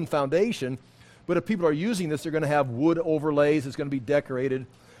stone foundation, but if people are using this, they're going to have wood overlays, it's going to be decorated.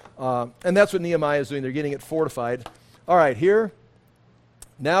 And that's what Nehemiah is doing. They're getting it fortified. All right, here,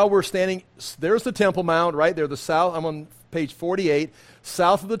 now we're standing, there's the Temple Mound right there, the south, I'm on page 48,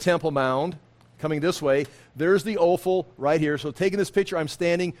 south of the Temple Mound, coming this way. There's the Ophel right here. So taking this picture, I'm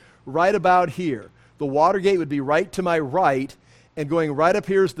standing right about here. The water gate would be right to my right, and going right up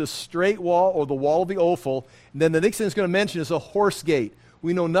here is the straight wall, or the wall of the Ophel. And then the next thing it's going to mention is a horse gate.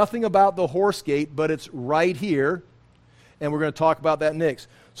 We know nothing about the horse gate, but it's right here, and we're going to talk about that next.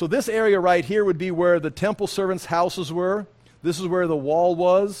 So this area right here would be where the temple servants' houses were. This is where the wall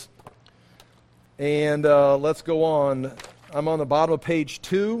was. And let's go on. I'm on the bottom of page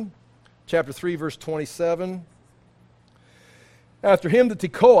 2, chapter 3, verse 27. After him, the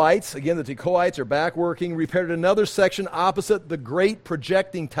Tekoites, again, the Tekoites are back working, repaired another section opposite the great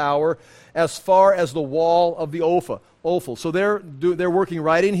projecting tower as far as the wall of the Ophel. So they're working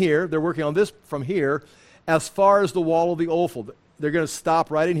right in here. They're working on this from here as far as the wall of the Ophel. They're going to stop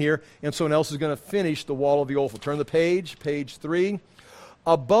right in here, and someone else is going to finish the wall of the Ophel. Turn the page 3.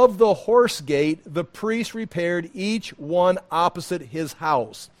 Above the horse gate, the priest repaired each one opposite his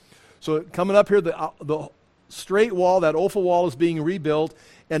house. So coming up here, the straight wall, that Ophel wall, is being rebuilt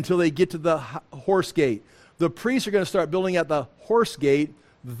until they get to the horse gate. The priests are going to start building at the horse gate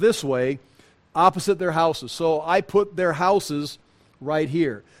this way, opposite their houses. So I put their houses right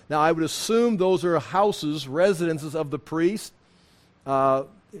here. Now I would assume those are houses, residences of the priests.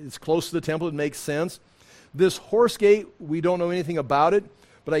 It's close to the temple, it makes sense. This horse gate, we don't know anything about it,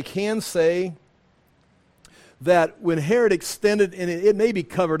 but I can say that when Herod extended, and it may be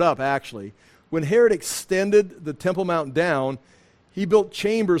covered up actually, when Herod extended the Temple Mount down, he built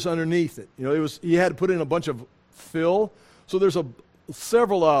chambers underneath it. He had to put in a bunch of fill. So there's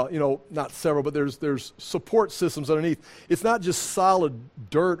several, not several, but there's support systems underneath. It's not just solid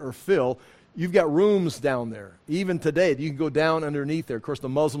dirt or fill. You've got rooms down there. Even today, you can go down underneath there. Of course, the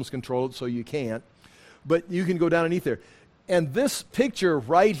Muslims control it, so you can't. But you can go down underneath there. And this picture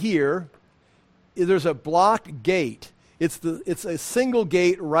right here, there's a blocked gate. It's a single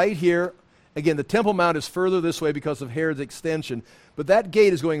gate right here. Again, the Temple Mount is further this way because of Herod's extension. But that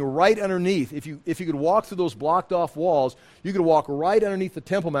gate is going right underneath. If you could walk through those blocked off walls, you could walk right underneath the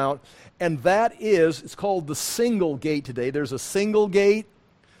Temple Mount. And it's called the single gate today. There's a single gate,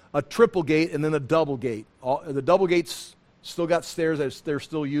 a triple gate, and then a double gate. The double gates still got stairs that they're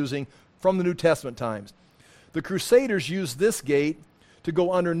still using from the New Testament times. The Crusaders used this gate to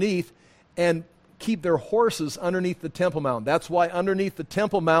go underneath and keep their horses underneath the Temple Mount. That's why underneath the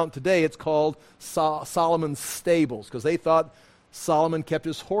Temple Mount today it's called Solomon's Stables, because they thought Solomon kept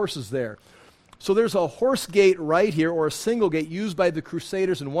his horses there. So there's a horse gate right here, or a single gate, used by the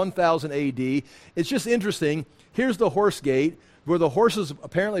Crusaders in 1000 AD. It's just interesting. Here's the horse gate, where the horses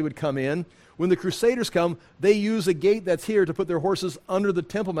apparently would come in. When the Crusaders come, they use a gate that's here to put their horses under the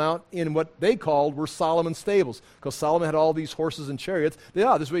Temple Mount in what they called were Solomon's Stables, because Solomon had all these horses and chariots.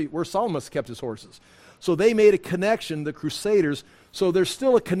 This is where Solomon must have kept his horses. So they made a connection, the Crusaders. So there's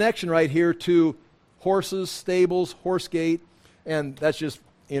still a connection right here to horses, stables, horse gate, and that's just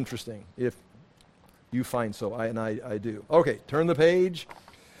interesting if you find so, and I do. Okay, turn the page.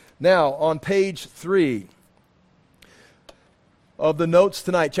 Now, on page 3 of the notes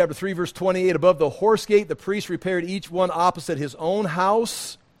tonight, chapter 3, verse 28, above the horse gate, the priest repaired each one opposite his own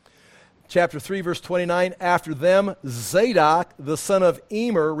house. Chapter 3, verse 29, after them, Zadok, the son of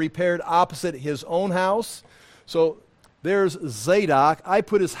Emer, repaired opposite his own house. So there's Zadok. I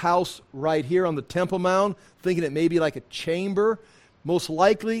put his house right here on the Temple Mount, thinking it may be like a chamber. Most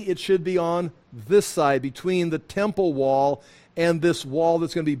likely it should be on this side, between the temple wall and this wall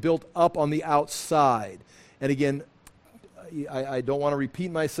that's going to be built up on the outside. And again, I don't want to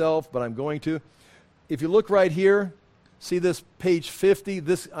repeat myself, but I'm going to. If you look right here, see this page 50?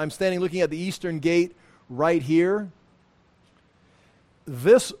 I'm standing looking at the eastern gate right here.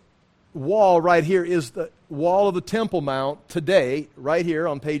 This wall right here is the wall of the Temple Mount today, right here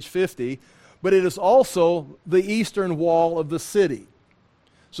on page 50, but it is also the eastern wall of the city.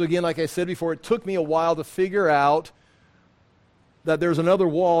 So again, like I said before, it took me a while to figure out that there's another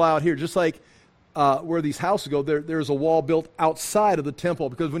wall out here. Just like where these houses go, there's a wall built outside of the temple,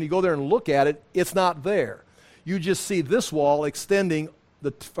 because when you go there and look at it, it's not there. You just see this wall extending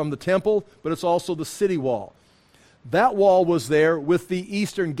from the temple, but it's also the city wall. That wall was there with the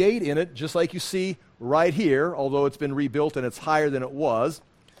eastern gate in it, just like you see right here, although it's been rebuilt and it's higher than it was.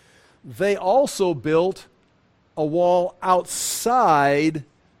 They also built a wall outside,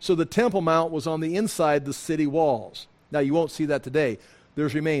 so the Temple Mount was on the inside the city walls. Now, you won't see that today.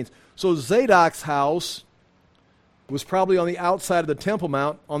 There's remains. So Zadok's house was probably on the outside of the Temple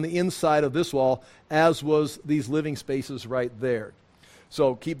Mount, on the inside of this wall, as was these living spaces right there.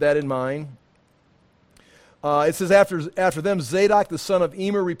 So keep that in mind. It says, after them, Zadok the son of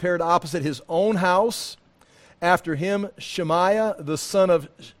Emer repaired opposite his own house. After him, Shemaiah the son of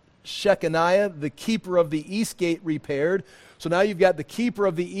Shechaniah, the keeper of the east gate, repaired. So now you've got the keeper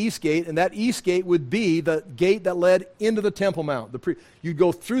of the east gate, and that east gate would be the gate that led into the Temple Mount. You'd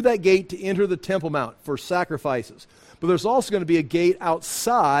go through that gate to enter the Temple Mount for sacrifices. But there's also going to be a gate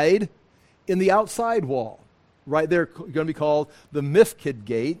outside, in the outside wall. Right there, going to be called the Mifkid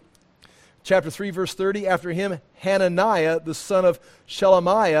gate. Chapter 3, verse 30, after him, Hananiah, the son of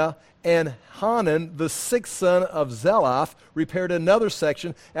Shelemiah, and Hanan, the sixth son of Zelophh, repaired another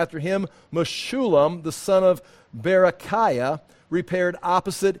section. After him, Meshullam, the son of Berechiah, repaired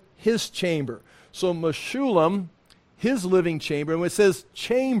opposite his chamber. So Meshullam, his living chamber, and when it says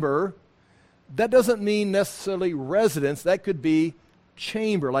chamber, that doesn't mean necessarily residence. That could be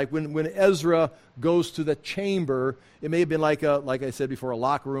chamber. Like when Ezra goes to the chamber, it may have been like I said before, a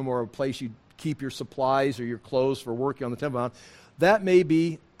locker room or a place you keep your supplies or your clothes for working on the Temple Mount. That may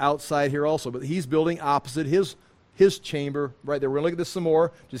be outside here also, but he's building opposite his chamber right there. We're going to look at this some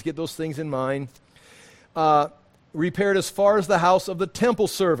more. Just get those things in mind. Repaired as far as the house of the temple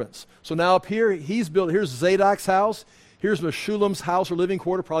servants. So now up here, here's Zadok's house. Here's Meshullam's house or living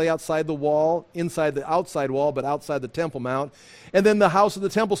quarter, probably outside the wall, inside the outside wall, but outside the Temple Mount. And then the house of the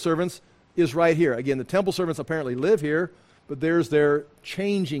temple servants is right here. Again, the temple servants apparently live here, but there's their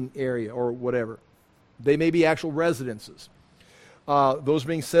changing area or whatever. They may be actual residences. Those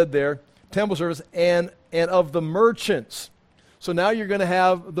being said there, temple servants and of the merchants. So now you're going to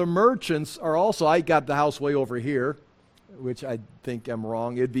have the merchants are also, I got the house way over here, which I think I'm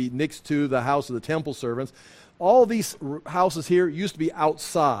wrong. It'd be next to the house of the temple servants. All these houses here used to be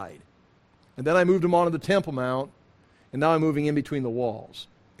outside. And then I moved them onto the Temple Mount, and now I'm moving in between the walls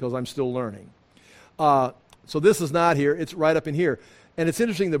because I'm still learning. So this is not here. It's right up in here. And it's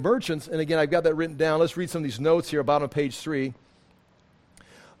interesting, the merchants, and again, I've got that written down. Let's read some of these notes here, about on page 3.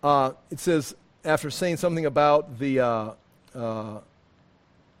 It says, after saying something about the, verse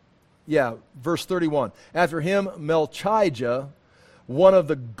 31. After him, Melchijah, one of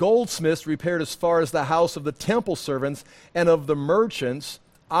the goldsmiths, repaired as far as the house of the temple servants and of the merchants,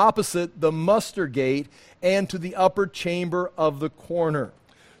 opposite the muster gate and to the upper chamber of the corner.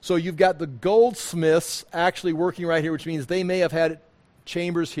 So you've got the goldsmiths actually working right here, which means they may have had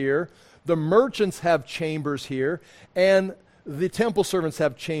chambers here. The merchants have chambers here, and the temple servants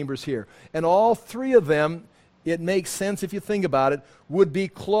have chambers here. And all three of them, it makes sense if you think about it, would be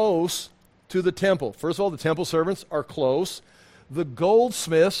close to the temple. First of all, the temple servants are close. The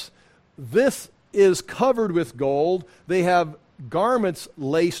goldsmiths, this is covered with gold. They have garments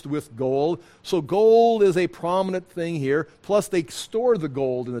laced with gold. So gold is a prominent thing here. Plus they store the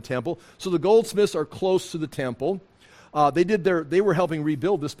gold in the temple. So the goldsmiths are close to the temple. They were helping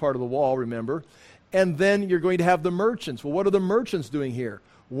rebuild this part of the wall, remember. And then you're going to have the merchants. Well, what are the merchants doing here?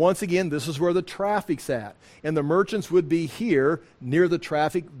 Once again, this is where the traffic's at. And the merchants would be here near the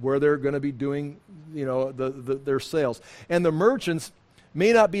traffic where they're going to be doing, their sales. And the merchants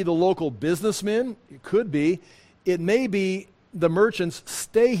may not be the local businessmen. It could be. It may be the merchants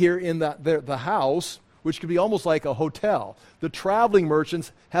stay here in the house, which could be almost like a hotel. The traveling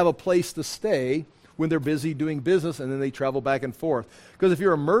merchants have a place to stay when they're busy doing business, and then they travel back and forth. Because if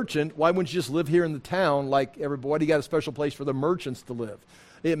you're a merchant, why wouldn't you just live here in the town like everybody? Why do you got a special place for the merchants to live?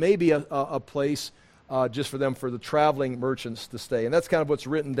 It may be a place just for them, for the traveling merchants to stay. And that's kind of what's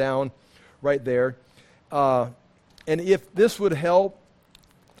written down right there. And if this would help,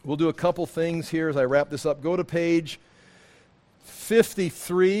 we'll do a couple things here as I wrap this up. Go to page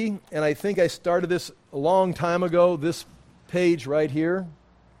 53, and I think I started this a long time ago, this page right here.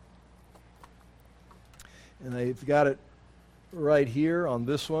 And I've got it right here on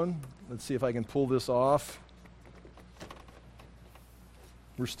this one. Let's see if I can pull this off.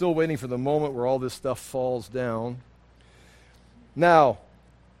 We're still waiting for the moment where all this stuff falls down. Now,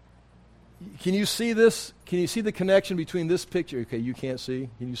 Can you see this? Can you see the connection between this picture? Okay, you can't see.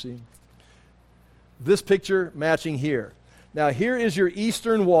 Can you see? This picture matching here. Now, here is your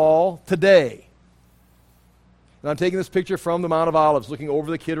eastern wall today. And I'm taking this picture from the Mount of Olives, looking over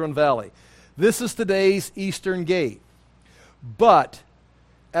the Kidron Valley. This is today's eastern gate. But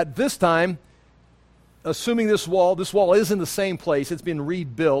at this time, assuming this wall is in the same place. It's been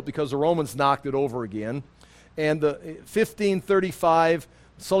rebuilt because the Romans knocked it over again. And 1535,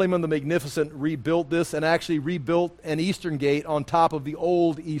 Suleiman the Magnificent rebuilt this and actually rebuilt an eastern gate on top of the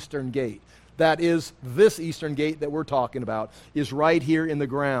old eastern gate. That is, this eastern gate that we're talking about is right here in the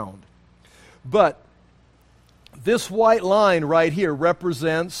ground. But this white line right here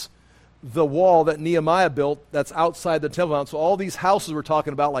represents the wall that Nehemiah built that's outside the Temple Mount. So all these houses we're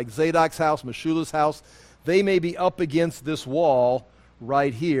talking about, like Zadok's house, Meshullam's house, they may be up against this wall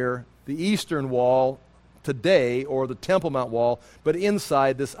right here, the eastern wall today, or the Temple Mount wall, but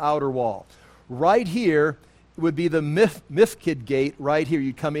inside this outer wall. Right here would be the Mifkid gate right here.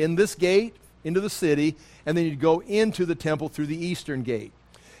 You'd come in this gate into the city, and then you'd go into the temple through the eastern gate.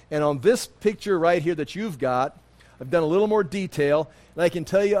 And on this picture right here that you've got, I've done a little more detail, and I can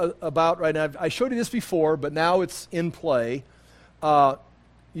tell you about right now. I showed you this before, but now it's in play.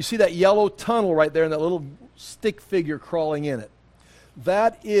 You see that yellow tunnel right there and that little stick figure crawling in it.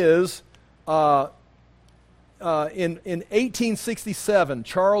 That is, in 1867,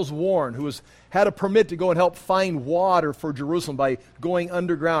 Charles Warren, who had a permit to go and help find water for Jerusalem by going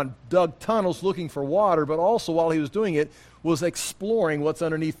underground, dug tunnels looking for water, but also while he was doing it, was exploring what's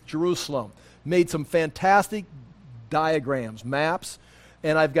underneath Jerusalem. Made some fantastic diagrams, maps,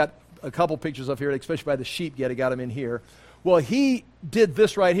 and I've got a couple pictures of here, especially by the sheep gate. I got them in here. Well, he did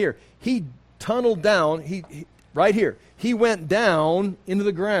this right here. He tunneled down, right here. He went down into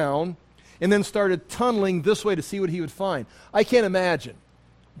the ground and then started tunneling this way to see what he would find. I can't imagine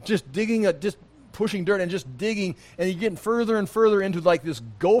just digging, just pushing dirt and just digging, and you're getting further and further into like this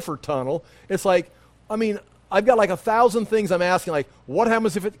gopher tunnel. It's like, I mean, I've got like 1,000 things I'm asking, like, what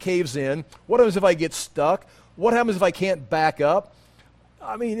happens if it caves in? What happens if I get stuck? What happens if I can't back up?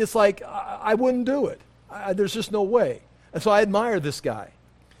 I mean, it's like, I wouldn't do it. There's just no way. And so I admire this guy.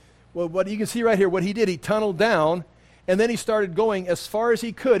 Well, what you can see right here, what he did, he tunneled down, and then he started going as far as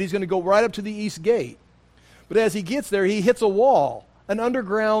he could. He's going to go right up to the east gate. But as he gets there, he hits a wall, an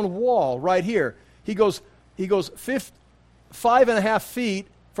underground wall right here. He goes 5.5 feet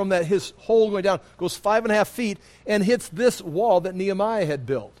from that, his hole going down, goes 5.5 feet and hits this wall that Nehemiah had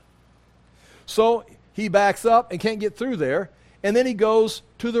built. So he backs up and can't get through there, and then he goes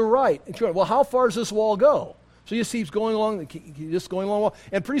to the right. Well, how far does this wall go? So he just keeps going along, just going along the wall,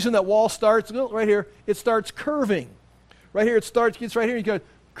 and pretty soon that wall starts, right here, it starts curving. Right here, gets right here, and he goes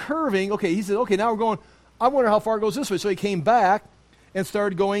curving. Okay, he says, okay, now we're going, I wonder how far it goes this way. So he came back and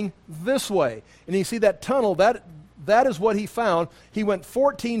started going this way. And you see that tunnel, that is what he found. He went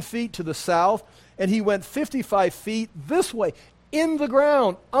 14 feet to the south, and he went 55 feet this way, in the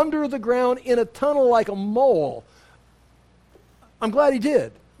ground, under the ground, in a tunnel like a mole. I'm glad he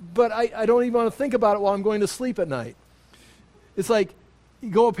did, but I don't even want to think about it while I'm going to sleep at night. It's like, you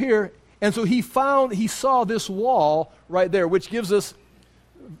go up here, and so he saw this wall right there, which gives us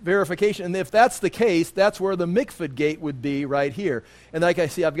verification. And if that's the case, that's where the Mikvah gate would be right here. And like I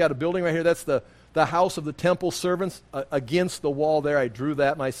see, I've got a building right here. That's the house of the temple servants against the wall there. I drew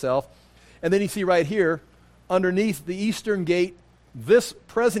that myself. And then you see right here, underneath the eastern gate, this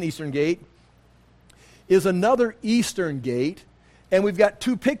present eastern gate is another eastern gate. And we've got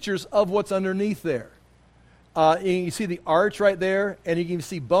two pictures of what's underneath there. And you see the arch right there, and you can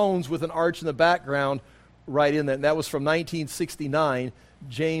see bones with an arch in the background right in there. And that was from 1969.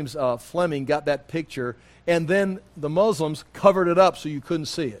 James Fleming got that picture. And then the Muslims covered it up so you couldn't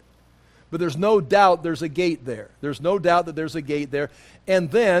see it. But there's no doubt there's a gate there. There's no doubt that there's a gate there. And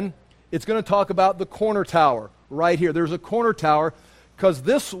then it's going to talk about the corner tower right here. There's a corner tower because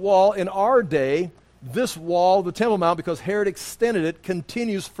this wall in our day, this wall, the Temple Mount, because Herod extended it,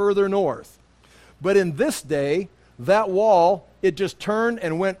 continues further north. But in this day, that wall, it just turned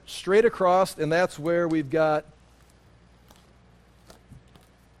and went straight across, and that's where we've got,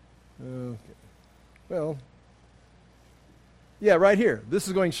 right here. This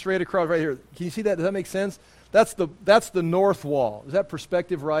is going straight across right here. Can you see that? Does that make sense? That's the north wall. Is that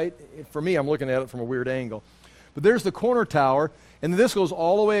perspective right? For me, I'm looking at it from a weird angle. But there's the corner tower, and this goes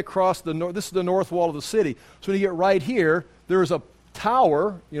all the way across the north. This is the north wall of the city. So when you get right here, there's a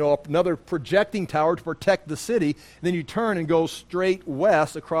tower, another projecting tower to protect the city. And then you turn and go straight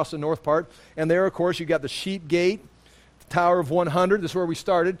west across the north part. And there, of course, you've got the sheep gate, the Tower of 100. This is where we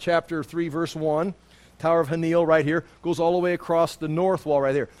started, chapter 3, verse 1. Tower of Hanil right here, goes all the way across the north wall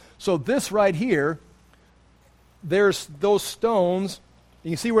right here. So this right here, there's those stones.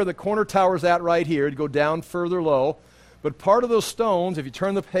 You can see where the corner tower is at right here. You go down further low. But part of those stones, if you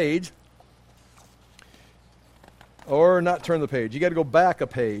turn the page, or not turn the page, you got to go back a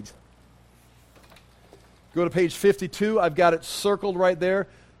page. Go to page 52. I've got it circled right there.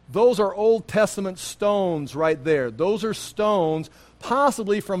 Those are Old Testament stones right there. Those are stones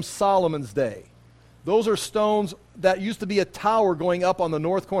possibly from Solomon's day. Those are stones that used to be a tower going up on the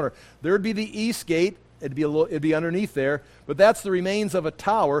north corner. There would be the east gate. It'd be underneath there, but that's the remains of a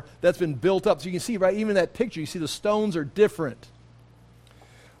tower that's been built up. So you can see, right, even in that picture, you see the stones are different.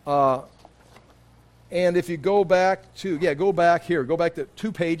 And if you go back to, go back here. Go back to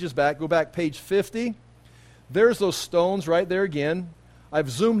 2 pages back. Go back page 50. There's those stones right there again. I've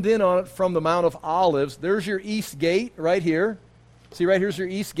zoomed in on it from the Mount of Olives. There's your east gate right here. See, right here's your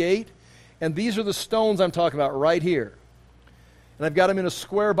east gate. And these are the stones I'm talking about right here. And I've got them in a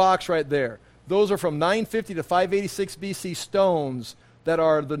square box right there. Those are from 950 to 586 BC stones that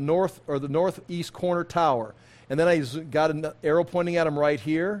are the north or the northeast corner tower. And then I got an arrow pointing at them right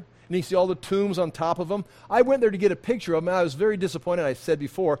here. And you see all the tombs on top of them. I went there to get a picture of them, and I was very disappointed, I said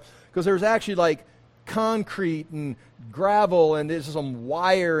before, because there's actually like concrete and gravel and there's some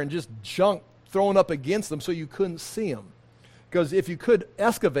wire and just junk thrown up against them so you couldn't see them. Because if you could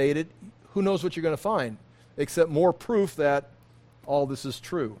excavate it, who knows what you're going to find, except more proof that all this is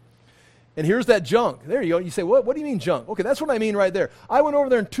true. And here's that junk. There you go. You say, what do you mean junk? Okay, that's what I mean right there. I went over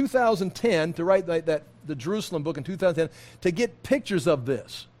there in 2010 to write the Jerusalem book in 2010 to get pictures of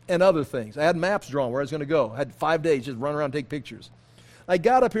this and other things. I had maps drawn where I was going to go. I had 5 days just run around and take pictures. I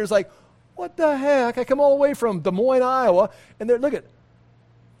got up here, it's like, what the heck? I come all the way from Des Moines, Iowa, and there, look at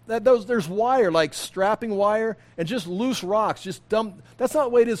that. There's wire, like strapping wire, and just loose rocks, just dump. That's not the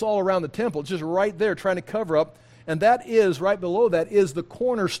way it is all around the temple. It's just right there trying to cover up. And that is, right below that, is the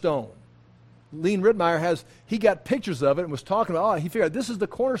cornerstone. Lean Rittmeyer he got pictures of it and was talking about, he figured out this is the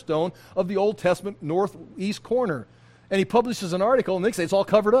cornerstone of the Old Testament northeast corner. And he publishes an article, and they say it's all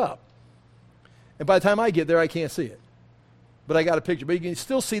covered up. And by the time I get there, I can't see it. But I got a picture. But you can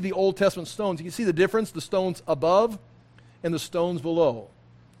still see the Old Testament stones. You can see the difference, the stones above and the stones below.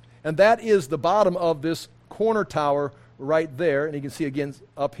 And that is the bottom of this corner tower right there. And you can see again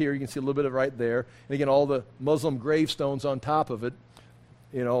up here, you can see a little bit of right there. And again, all the Muslim gravestones on top of it,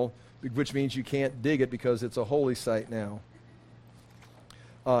 which means you can't dig it because it's a holy site now.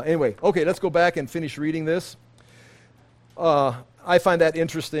 Anyway, okay, let's go back and finish reading this. I find that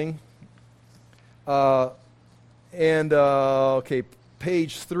interesting. Okay,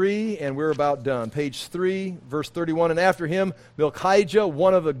 page 3, and we're about done. Page 3, verse 31. And after him, Milchijah,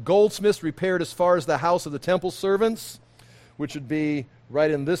 one of the goldsmiths, repaired as far as the house of the temple servants, which would be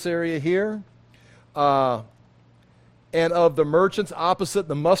right in this area here. And of the merchants opposite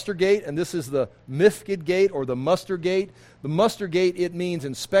the muster gate, and this is the Mifkid gate or the muster gate. The muster gate, it means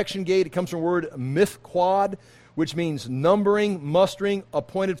inspection gate. It comes from the word mifquad, which means numbering, mustering,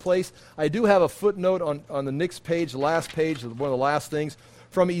 appointed place. I do have a footnote on the next page, the last page, one of the last things,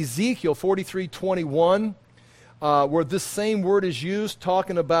 from Ezekiel 43:21, where this same word is used,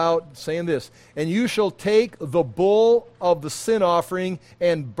 talking about, saying this, and you shall take the bull of the sin offering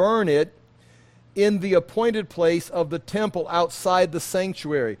and burn it in the appointed place of the temple outside the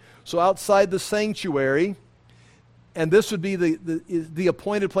sanctuary. So outside the sanctuary, and this would be the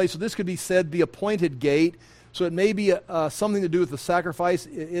appointed place. So this could be said the appointed gate. So it may be something to do with the sacrifice.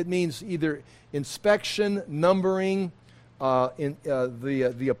 It means either inspection, numbering,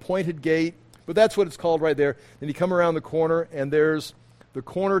 the appointed gate. But that's what it's called right there. Then you come around the corner, and there's the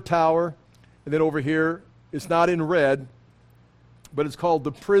corner tower. And then over here, it's not in red, but it's called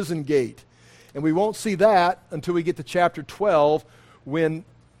the prison gate. And we won't see that until we get to chapter 12, when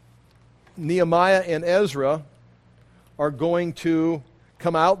Nehemiah and Ezra are going to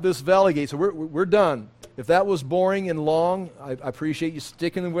come out this valley gate. So we're done. If that was boring and long, I appreciate you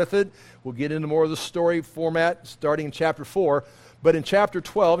sticking with it. We'll get into more of the story format starting in chapter 4. But in chapter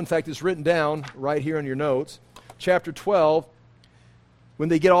 12, in fact, it's written down right here in your notes. Chapter 12, when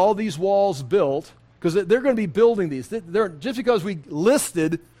they get all these walls built, because they're going to be building these. Just because we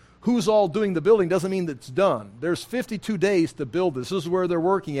listed who's all doing the building doesn't mean that it's done. There's 52 days to build this. This is where they're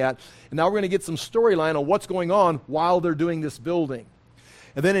working at. And now we're going to get some storyline on what's going on while they're doing this building.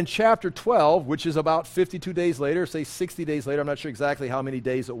 And then in chapter 12, which is about 52 days later, say 60 days later, I'm not sure exactly how many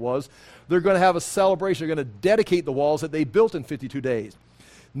days it was, they're going to have a celebration. They're going to dedicate the walls that they built in 52 days.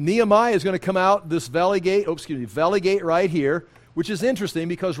 Nehemiah is going to come out this valley gate right here, which is interesting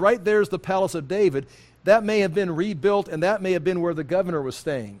because right there's the palace of David. That may have been rebuilt, and that may have been where the governor was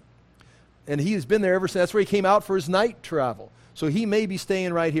staying. And he's been there ever since. That's where he came out for his night travel. So he may be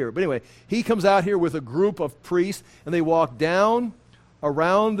staying right here. But anyway, he comes out here with a group of priests, and they walk down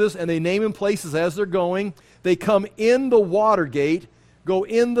around this, and they name him places as they're going. They come in the water gate, go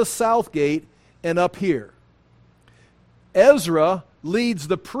in the south gate, and up here. Ezra leads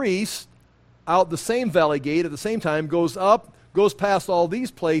the priests out the same valley gate at the same time, goes up, goes past all these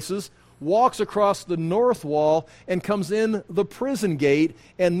places, walks across the north wall, and comes in the prison gate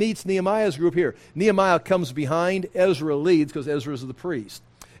and meets Nehemiah's group here. Nehemiah comes behind, Ezra leads because Ezra is the priest.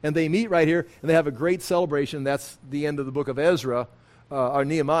 And they meet right here, and they have a great celebration. That's the end of the book of Ezra, or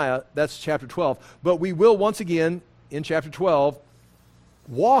Nehemiah. That's chapter 12. But we will once again, in chapter 12,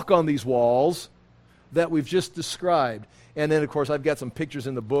 walk on these walls that we've just described. And then, of course, I've got some pictures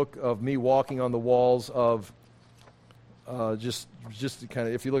in the book of me walking on the walls of just to kind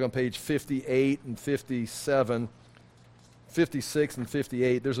of, if you look on page 58 and 57, 56 and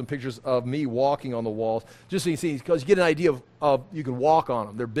 58, there's some pictures of me walking on the walls, just so you see, because you get an idea of you can walk on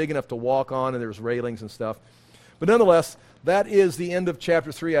them. They're big enough to walk on, and there's railings and stuff. But nonetheless, that is the end of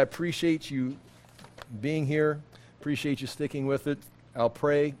chapter 3. I appreciate you being here. Appreciate you sticking with it. I'll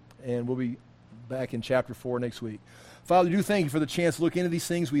pray, and we'll be back in chapter 4 next week. Father, we do thank you for the chance to look into these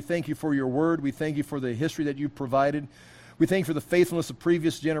things. We thank you for your word. We thank you for the history that you've provided. We thank you for the faithfulness of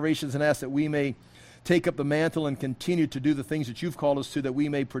previous generations, and ask that we may take up the mantle and continue to do the things that you've called us to, that we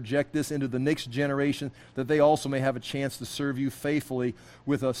may project this into the next generation, that they also may have a chance to serve you faithfully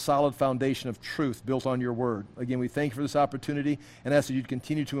with a solid foundation of truth built on your word. Again, we thank you for this opportunity, and ask that you'd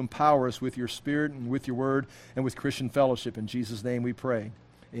continue to empower us with your spirit and with your word and with Christian fellowship. In Jesus' name we pray.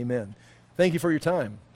 Amen. Thank you for your time.